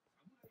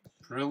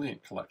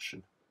 brilliant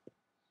collection.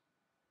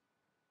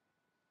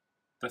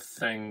 The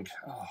Thing,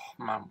 oh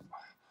man,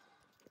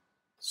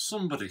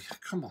 somebody,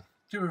 come on,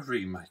 do a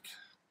remake.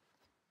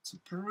 It's a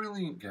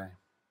brilliant game.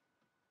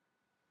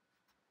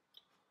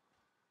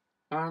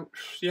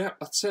 Yeah,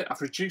 that's it.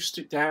 I've reduced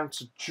it down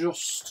to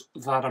just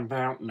that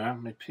amount now,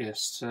 my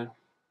PS2.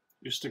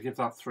 Used to give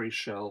that 3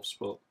 shelves,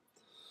 but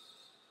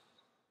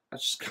I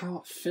just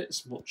can't fit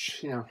as much,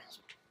 you know.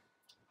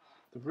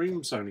 The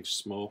room's only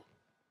small.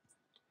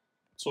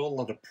 It's all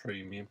at a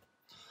premium.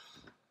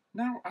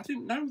 Now, I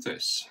didn't know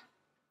this,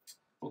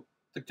 but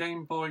the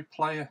Game Boy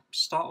Player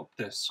startup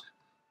disc,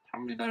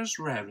 apparently they're as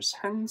rare as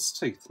hen's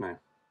teeth now.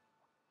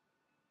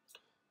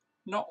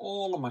 Not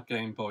all of my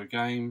Game Boy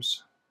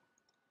games,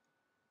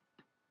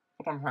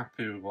 but I'm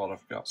happy with what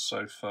I've got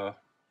so far.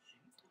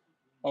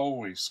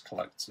 Always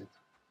collecting,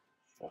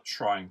 or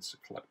trying to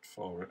collect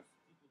for it.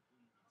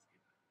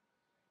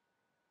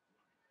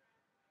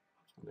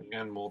 And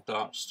again, more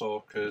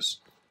Darkstalkers.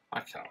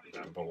 I can't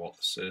remember what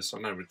this is. I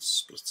know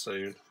it's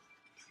Splatoon.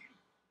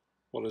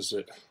 What is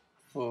it?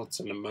 Oh, it's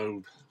an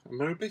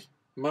Amobi?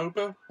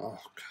 Mobo? Oh,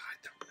 God, I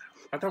don't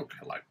know. I don't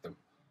collect them.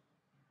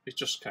 It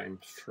just came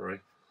free.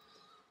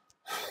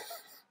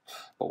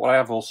 But what I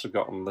have also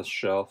got on this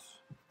shelf,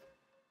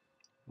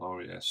 oh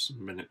yes,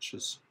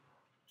 miniatures.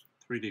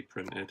 3D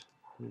printed.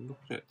 I mean, look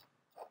at it.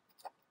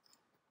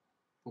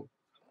 Oh.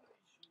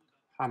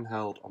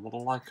 Handheld. And what I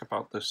like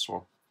about this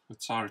one,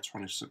 Atari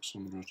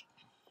 2600.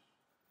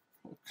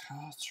 What a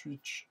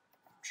cartridge.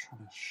 I'm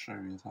trying to show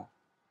you that.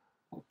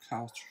 What a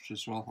cartridge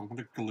as well. I'm going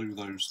to glue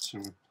those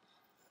two.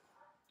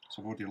 So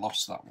I've already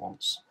lost that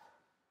once.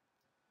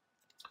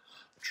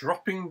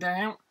 Dropping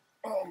down.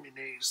 Oh, my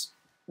knees.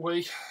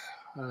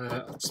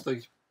 That's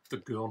the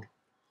gun.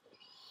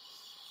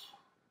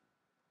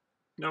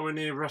 Nowhere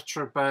near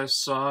Retro Bear's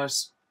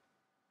size.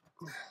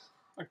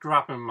 I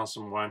grab him as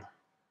and when.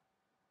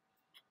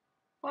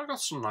 I got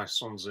some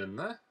nice ones in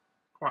there.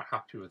 Quite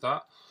happy with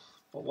that.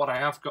 But what I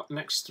have got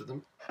next to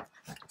them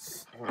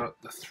are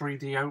the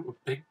 3D Outer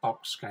big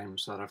box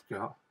games that I've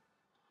got.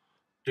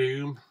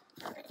 Doom.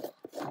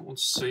 That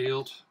one's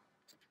sealed.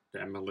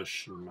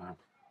 Demolition Man.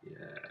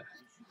 Yeah.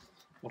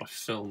 What a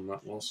film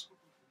that was.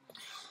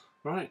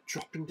 Right,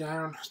 dropping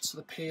down to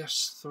the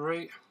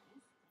PS3.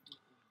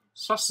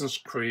 Assassin's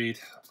Creed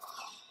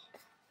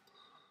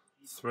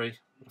 3.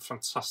 What a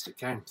fantastic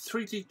game.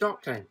 3D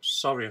dot game.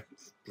 Sorry,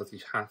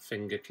 bloody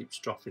finger keeps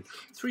dropping.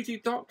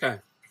 3D dot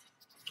game.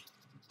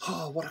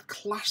 Oh, what a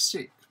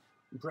classic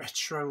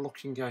retro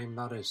looking game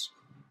that is.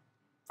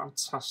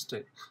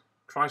 Fantastic.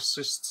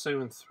 Crisis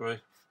 2 and 3.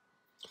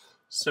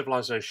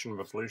 Civilization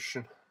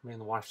Revolution. Me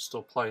and the wife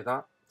still play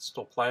that.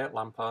 Still play it,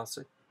 LAN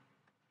party.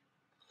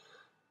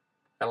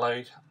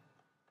 LA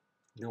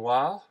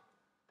Noir.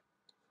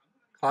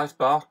 Clive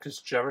Barker's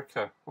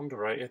Jericho.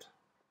 Underrated.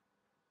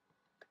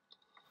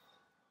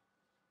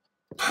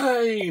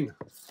 Pain!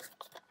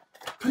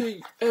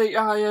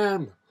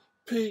 P-A-I-N!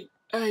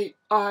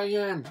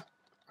 P-A-I-N!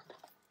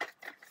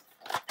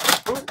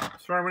 Oh,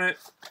 throwing it.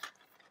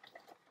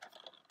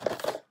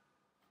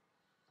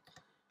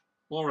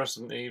 more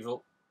Resident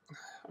Evil,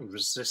 and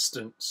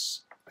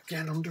Resistance.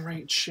 Again,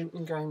 underrated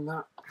shooting game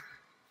that.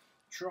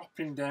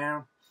 Dropping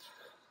down.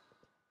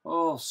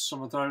 Oh,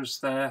 some of those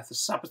there. The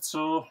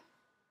Saboteur.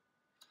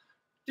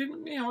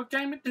 Didn't, you know, a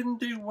game that didn't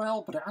do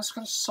well, but it has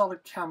got a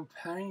solid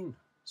campaign.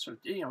 So,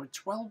 you know,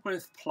 it's well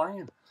worth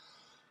playing.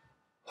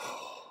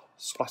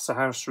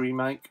 Splatterhouse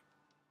remake.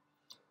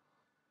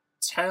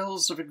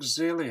 Tales of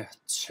Exilia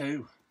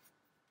 2.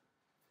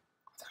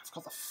 I think I've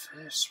got the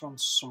first one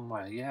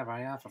somewhere. Yeah, I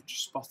have. I've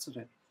just spotted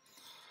it.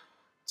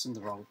 It's in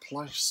the wrong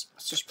place.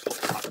 Let's just put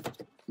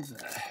that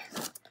there.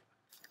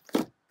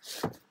 There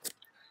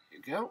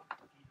you go.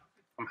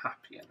 I'm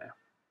happier now.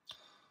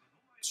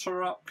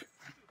 Turok.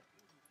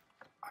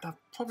 I've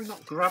probably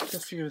not grabbed a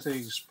few of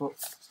these, but,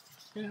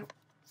 you know,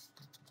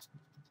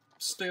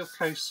 steel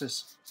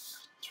cases.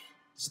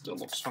 Still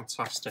looks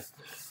fantastic.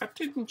 I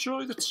did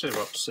enjoy the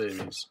Turok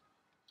series.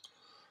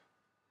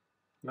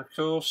 And of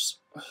course,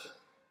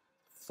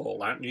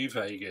 Fallout New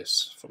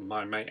Vegas from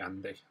my mate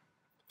Andy.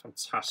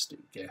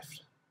 Fantastic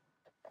gift.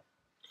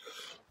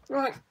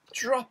 Right,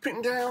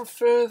 dropping down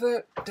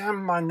further.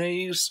 Damn my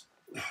knees.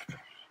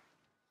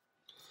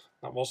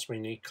 That was my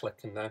knee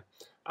clicking there.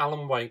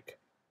 Alan Wake.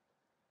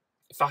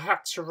 If I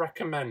had to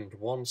recommend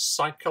one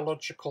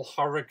psychological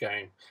horror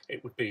game,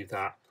 it would be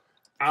that.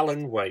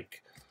 Alan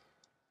Wake.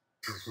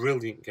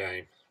 Brilliant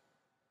game.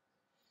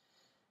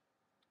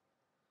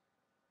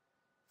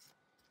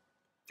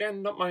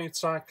 Again, not my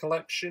entire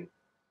collection.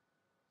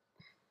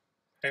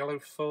 Halo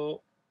 4.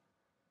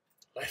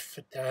 Left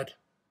 4 Dead.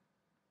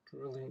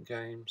 Brilliant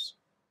games.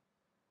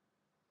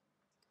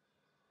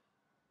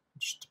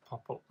 Just to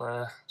pop up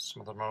there,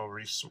 some of the more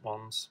recent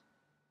ones.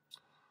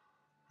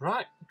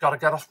 Right, gotta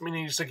get off my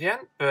knees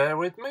again, bear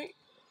with me.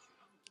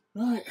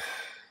 Right,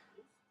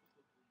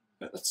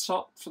 at the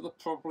top for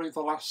probably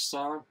the last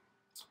time,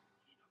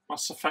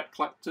 Mass Effect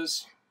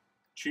Collectors,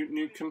 Duke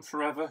Nukem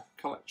Forever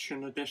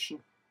Collection Edition.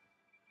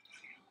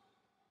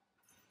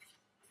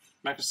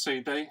 Mega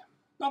CD,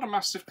 not a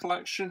massive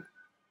collection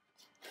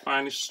by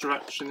any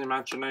stretch in the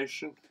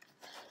imagination.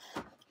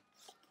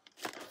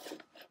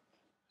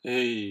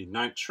 Hey,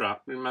 Night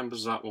Trap,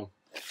 remembers that one.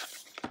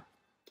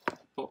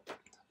 But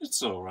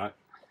it's alright.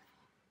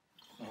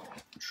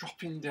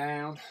 Dropping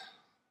down.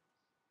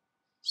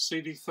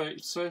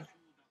 CD32.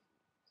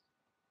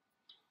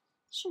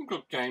 Some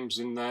good games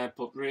in there,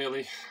 but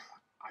really,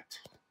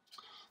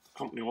 the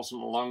company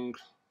wasn't along.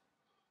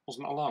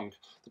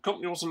 The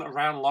company wasn't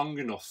around long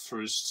enough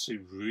for us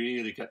to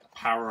really get the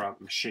power out of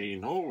the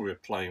machine. Oh, we were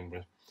playing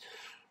with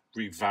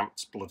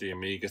revamped bloody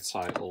Amiga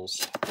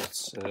titles,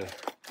 but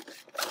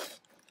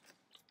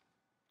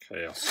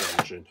Chaos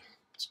Engine,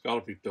 it's got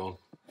to be done.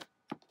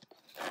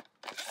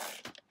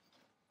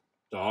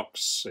 Dark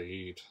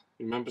Seed,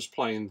 remembers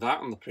playing that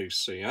on the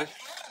PC, eh?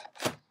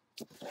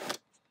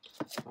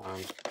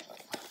 And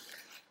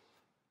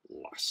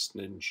Last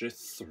Ninja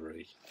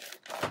 3.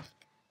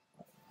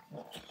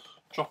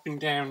 Dropping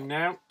down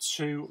now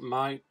to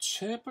my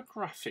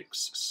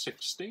TurboGrafx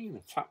 16.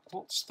 In fact,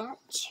 what's that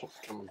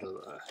tucked under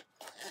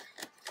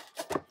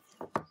there?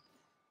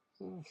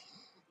 Oh,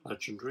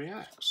 Legendary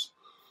X.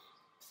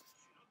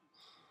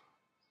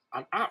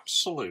 An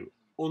absolute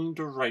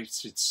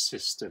underrated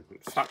system.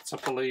 In fact, I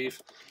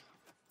believe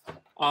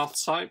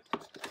R-Type,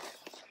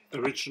 the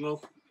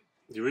original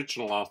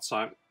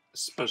R-Type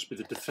is supposed to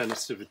be the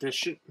definitive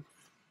edition.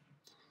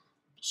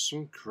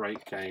 Some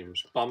great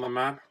games.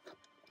 Bomberman.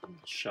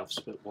 Shelf's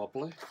a bit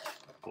wobbly.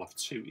 I'll have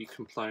Tootie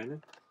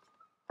complaining.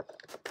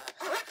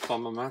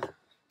 Bomberman.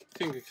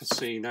 King of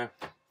Casino.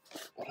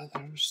 What are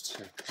those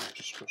two? I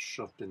just got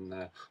shoved in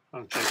there.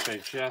 Oh,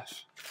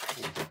 JJGF.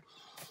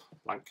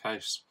 Blank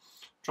case.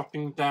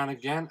 Dropping down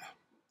again.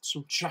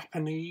 Some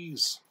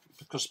Japanese.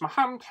 Because my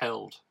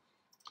handheld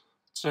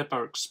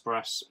Turbo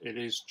Express, it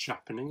is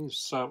Japanese.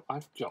 So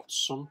I've got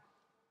some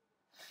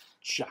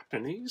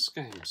Japanese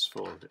games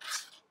for it.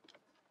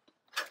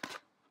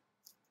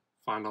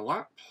 Final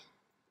lap.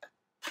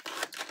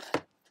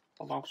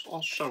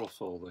 I'll show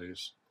off all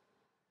these.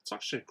 It's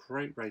actually a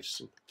great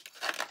racing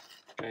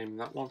game,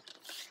 that one.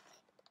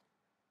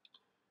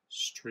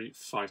 Street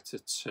Fighter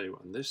 2,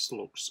 and this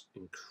looks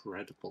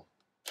incredible.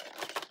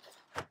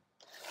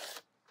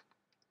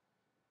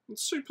 And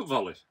Super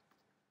Volley.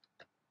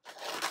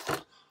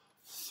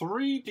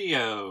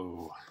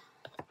 3DO.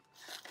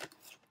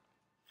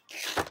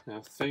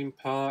 Now, Theme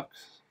Park.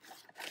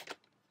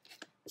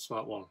 What's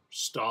that one?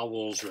 Star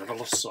Wars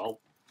Rebel Assault.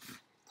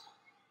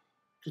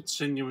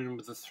 Continuing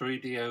with the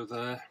 3DO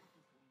there.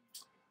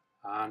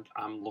 And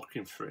I'm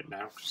looking for it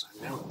now because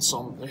I know it's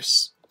on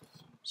this.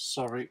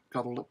 Sorry,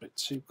 got a little bit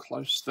too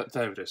close.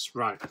 There it is.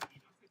 Right.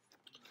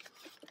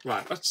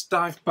 Right, let's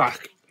dive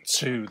back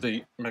to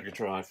the Mega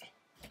Drive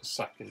a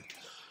second.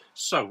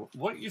 So,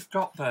 what you've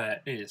got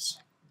there is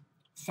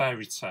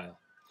Fairy Tail.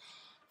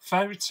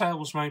 Fairy Tail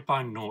was made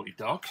by Naughty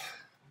Dog.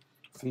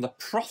 From the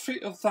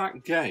profit of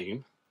that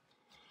game,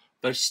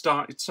 they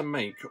started to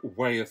make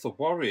Way of the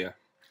Warrior,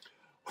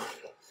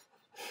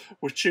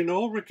 which in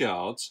all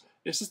regards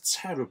is a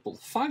terrible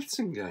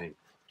fighting game.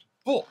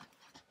 But,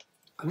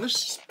 and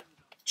this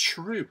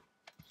true.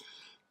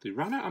 They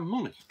ran out of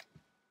money.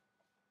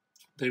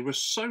 They were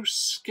so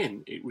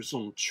skint, it was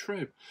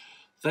untrue.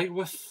 They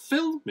were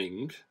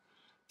filming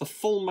the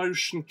full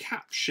motion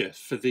capture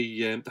for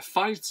the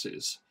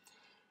fighters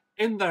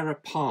in their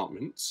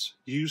apartments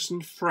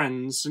using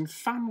friends and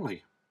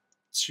family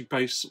to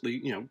basically,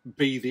 you know,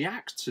 be the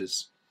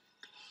actors.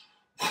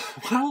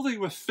 While they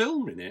were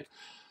filming it,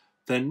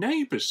 their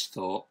neighbours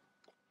thought,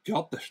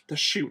 God, they're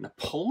shooting a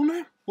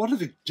porno? What are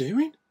they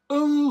doing?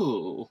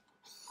 Oh!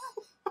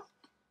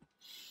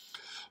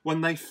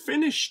 When they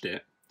finished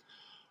it,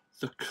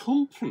 the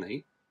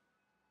company,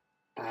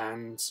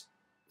 and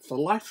for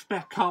the life of me,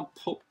 I can't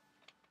put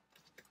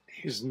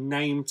his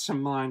name to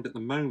mind at the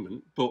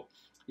moment, but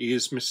he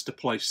is Mr.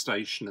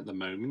 PlayStation at the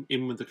moment,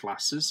 in with the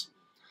glasses.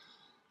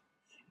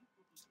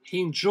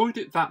 He enjoyed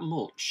it that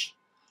much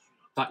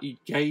that he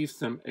gave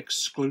them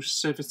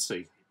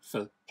exclusivity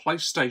for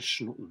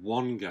PlayStation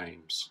 1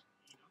 games,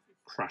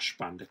 Crash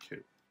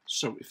Bandicoot.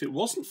 So if it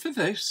wasn't for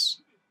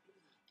this,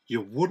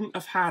 you wouldn't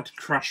have had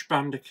Crash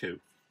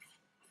Bandicoot.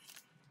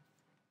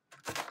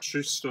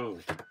 True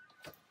story.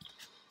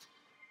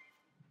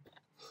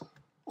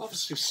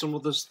 Obviously some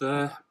others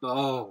there.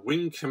 Oh,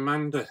 Wing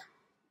Commander.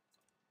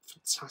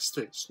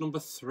 Fantastic. It's number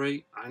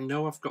 3. I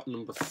know I've got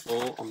number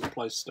 4 on the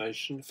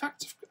PlayStation. In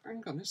fact,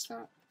 hang on, is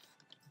that?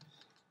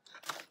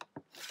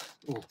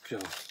 Oh,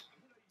 God.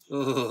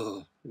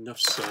 Oh, enough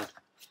said.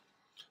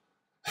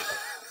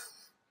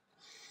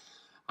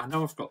 I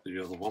know I've got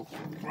the other one.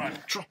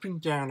 Right, dropping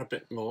down a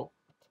bit more.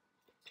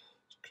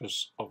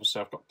 Because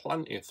obviously I've got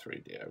plenty of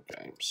 3DO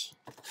games.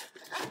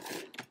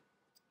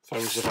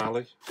 Phones of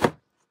Ali.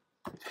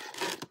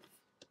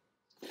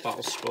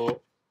 Battle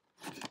Sport.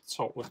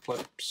 Total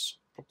Eclipse.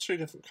 Got 2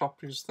 different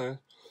copies there.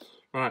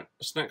 Right,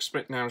 this next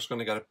bit now is going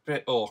to get a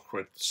bit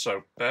awkward,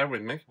 so bear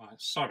with me. Right,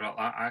 sorry about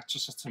that, I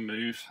just had to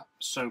move.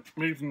 So,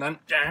 moving then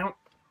down,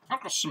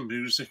 I've got some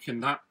music in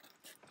that,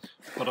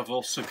 but I've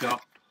also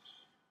got,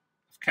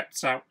 I've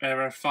kept out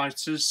Aero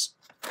Fighters.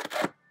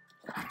 I've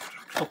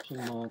got a couple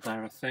more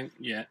there, I think,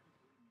 yeah.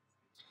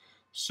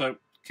 So,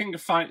 King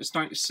of Fighters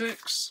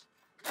 96.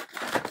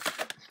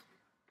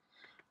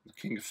 The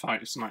King of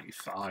Fighters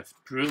 95.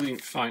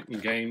 Brilliant fighting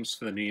games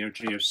for the Neo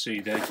Geo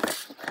CD.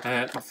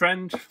 My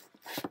friend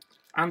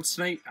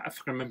Anthony, I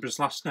can remember his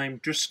last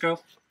name,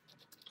 Driscoll,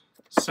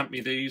 sent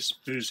me these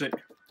music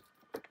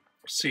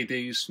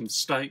CDs from the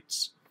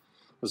States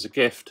as a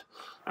gift.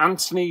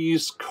 Anthony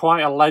is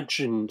quite a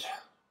legend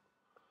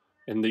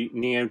in the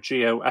Neo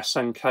Geo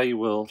SNK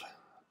world.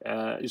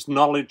 His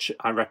knowledge,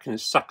 I reckon,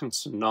 is second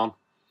to none,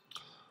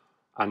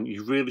 and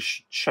you really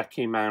should check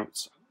him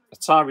out.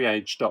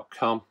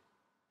 AtariAge.com.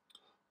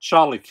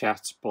 Charlie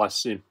Cat,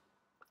 bless him.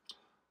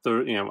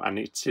 And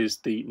it is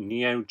the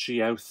Neo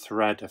Geo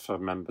thread, if I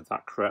remember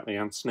that correctly,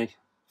 Anthony.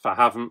 If I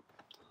haven't,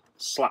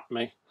 slap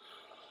me.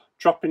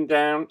 Dropping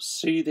down,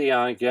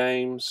 CDI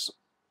games.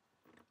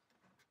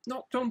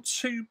 Not done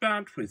too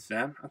bad with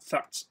them. In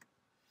fact,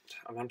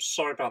 and I'm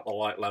sorry about the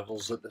light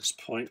levels at this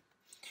point,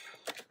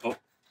 but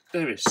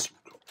there is some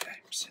good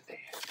games in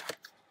here.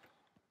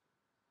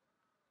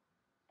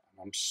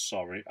 And I'm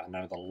sorry, I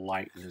know the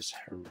lighting is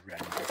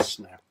horrendous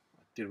now.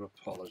 I do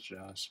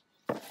apologise.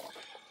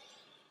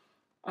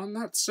 And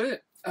that's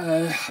it.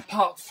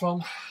 Apart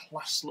from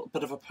last little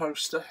bit of a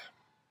poster.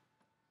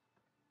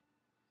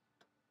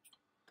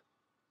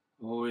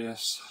 Oh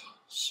yes,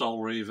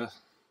 Soul Reaver.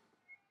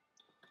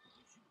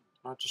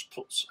 I just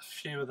put a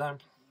few of them.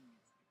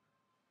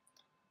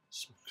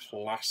 Some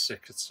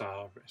classic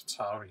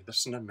Atari.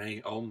 Listen to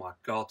me. Oh my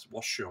God,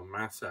 wash your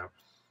mouth out.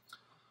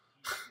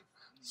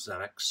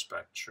 ZX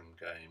Spectrum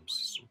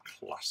games. Some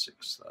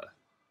classics there.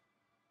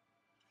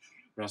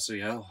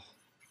 Raziel,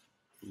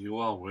 you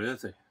are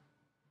worthy.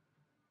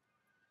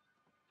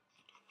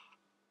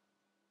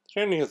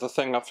 The only other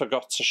thing I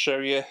forgot to show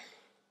you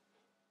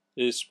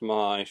is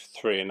my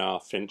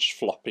 3.5-inch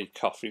floppy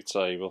coffee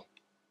table.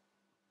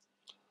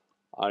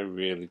 I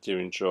really do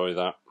enjoy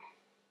that.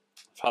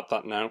 I've had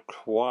that now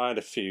quite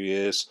a few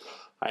years.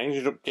 I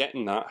ended up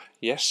getting that,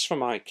 yes,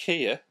 from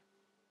IKEA,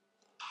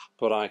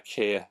 but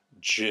IKEA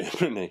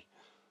Germany.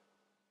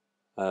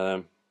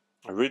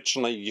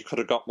 Originally, you could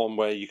have got one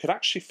where you could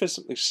actually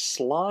physically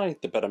slide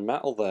the bit of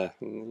metal there.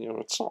 And,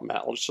 it's not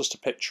metal, it's just a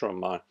picture on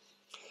mine.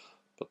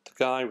 But the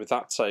guy with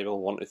that table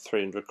wanted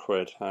 300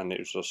 quid, and it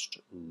was just,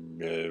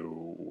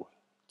 no,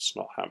 it's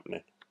not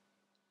happening.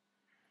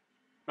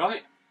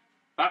 Right,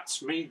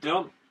 that's me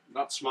done.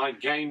 That's my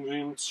Game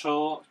Room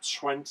Tour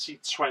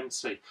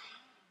 2020.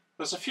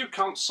 There's a few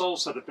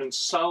consoles that have been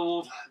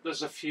sold,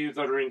 there's a few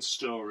that are in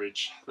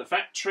storage. The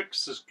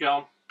Vectrix has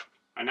gone.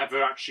 I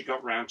never actually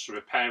got round to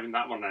repairing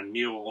that one. I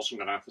knew I wasn't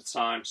going to have the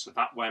time, so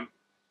that went.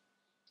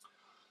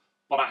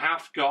 But I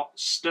have got,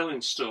 still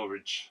in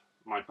storage,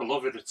 my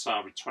beloved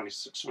Atari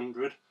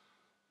 2600.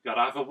 Got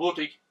either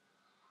Woody,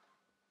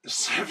 the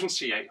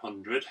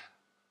 7800.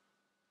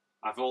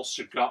 I've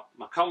also got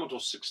my Commodore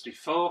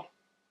 64,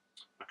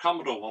 my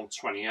Commodore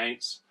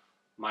 128,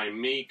 my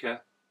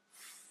Amiga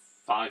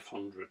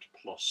 500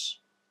 Plus.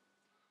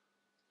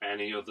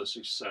 Any others,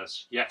 he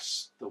says.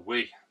 Yes, the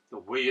Wii. The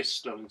Wii is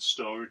still in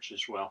storage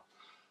as well.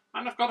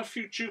 And I've got a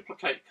few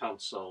duplicate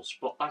consoles,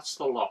 but that's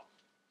the lot.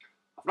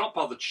 I've not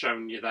bothered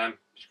showing you them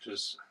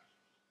because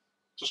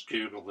just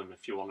Google them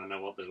if you want to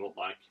know what they look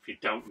like, if you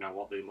don't know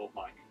what they look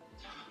like.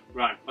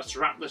 Right, let's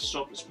wrap this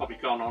up. It's probably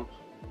gone on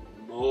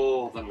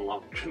more than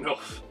long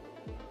enough.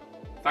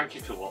 Thank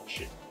you for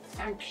watching.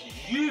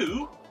 Thank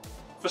you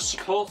for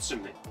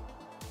supporting me.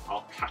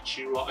 I'll catch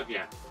you lot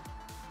again.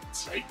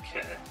 Take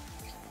care.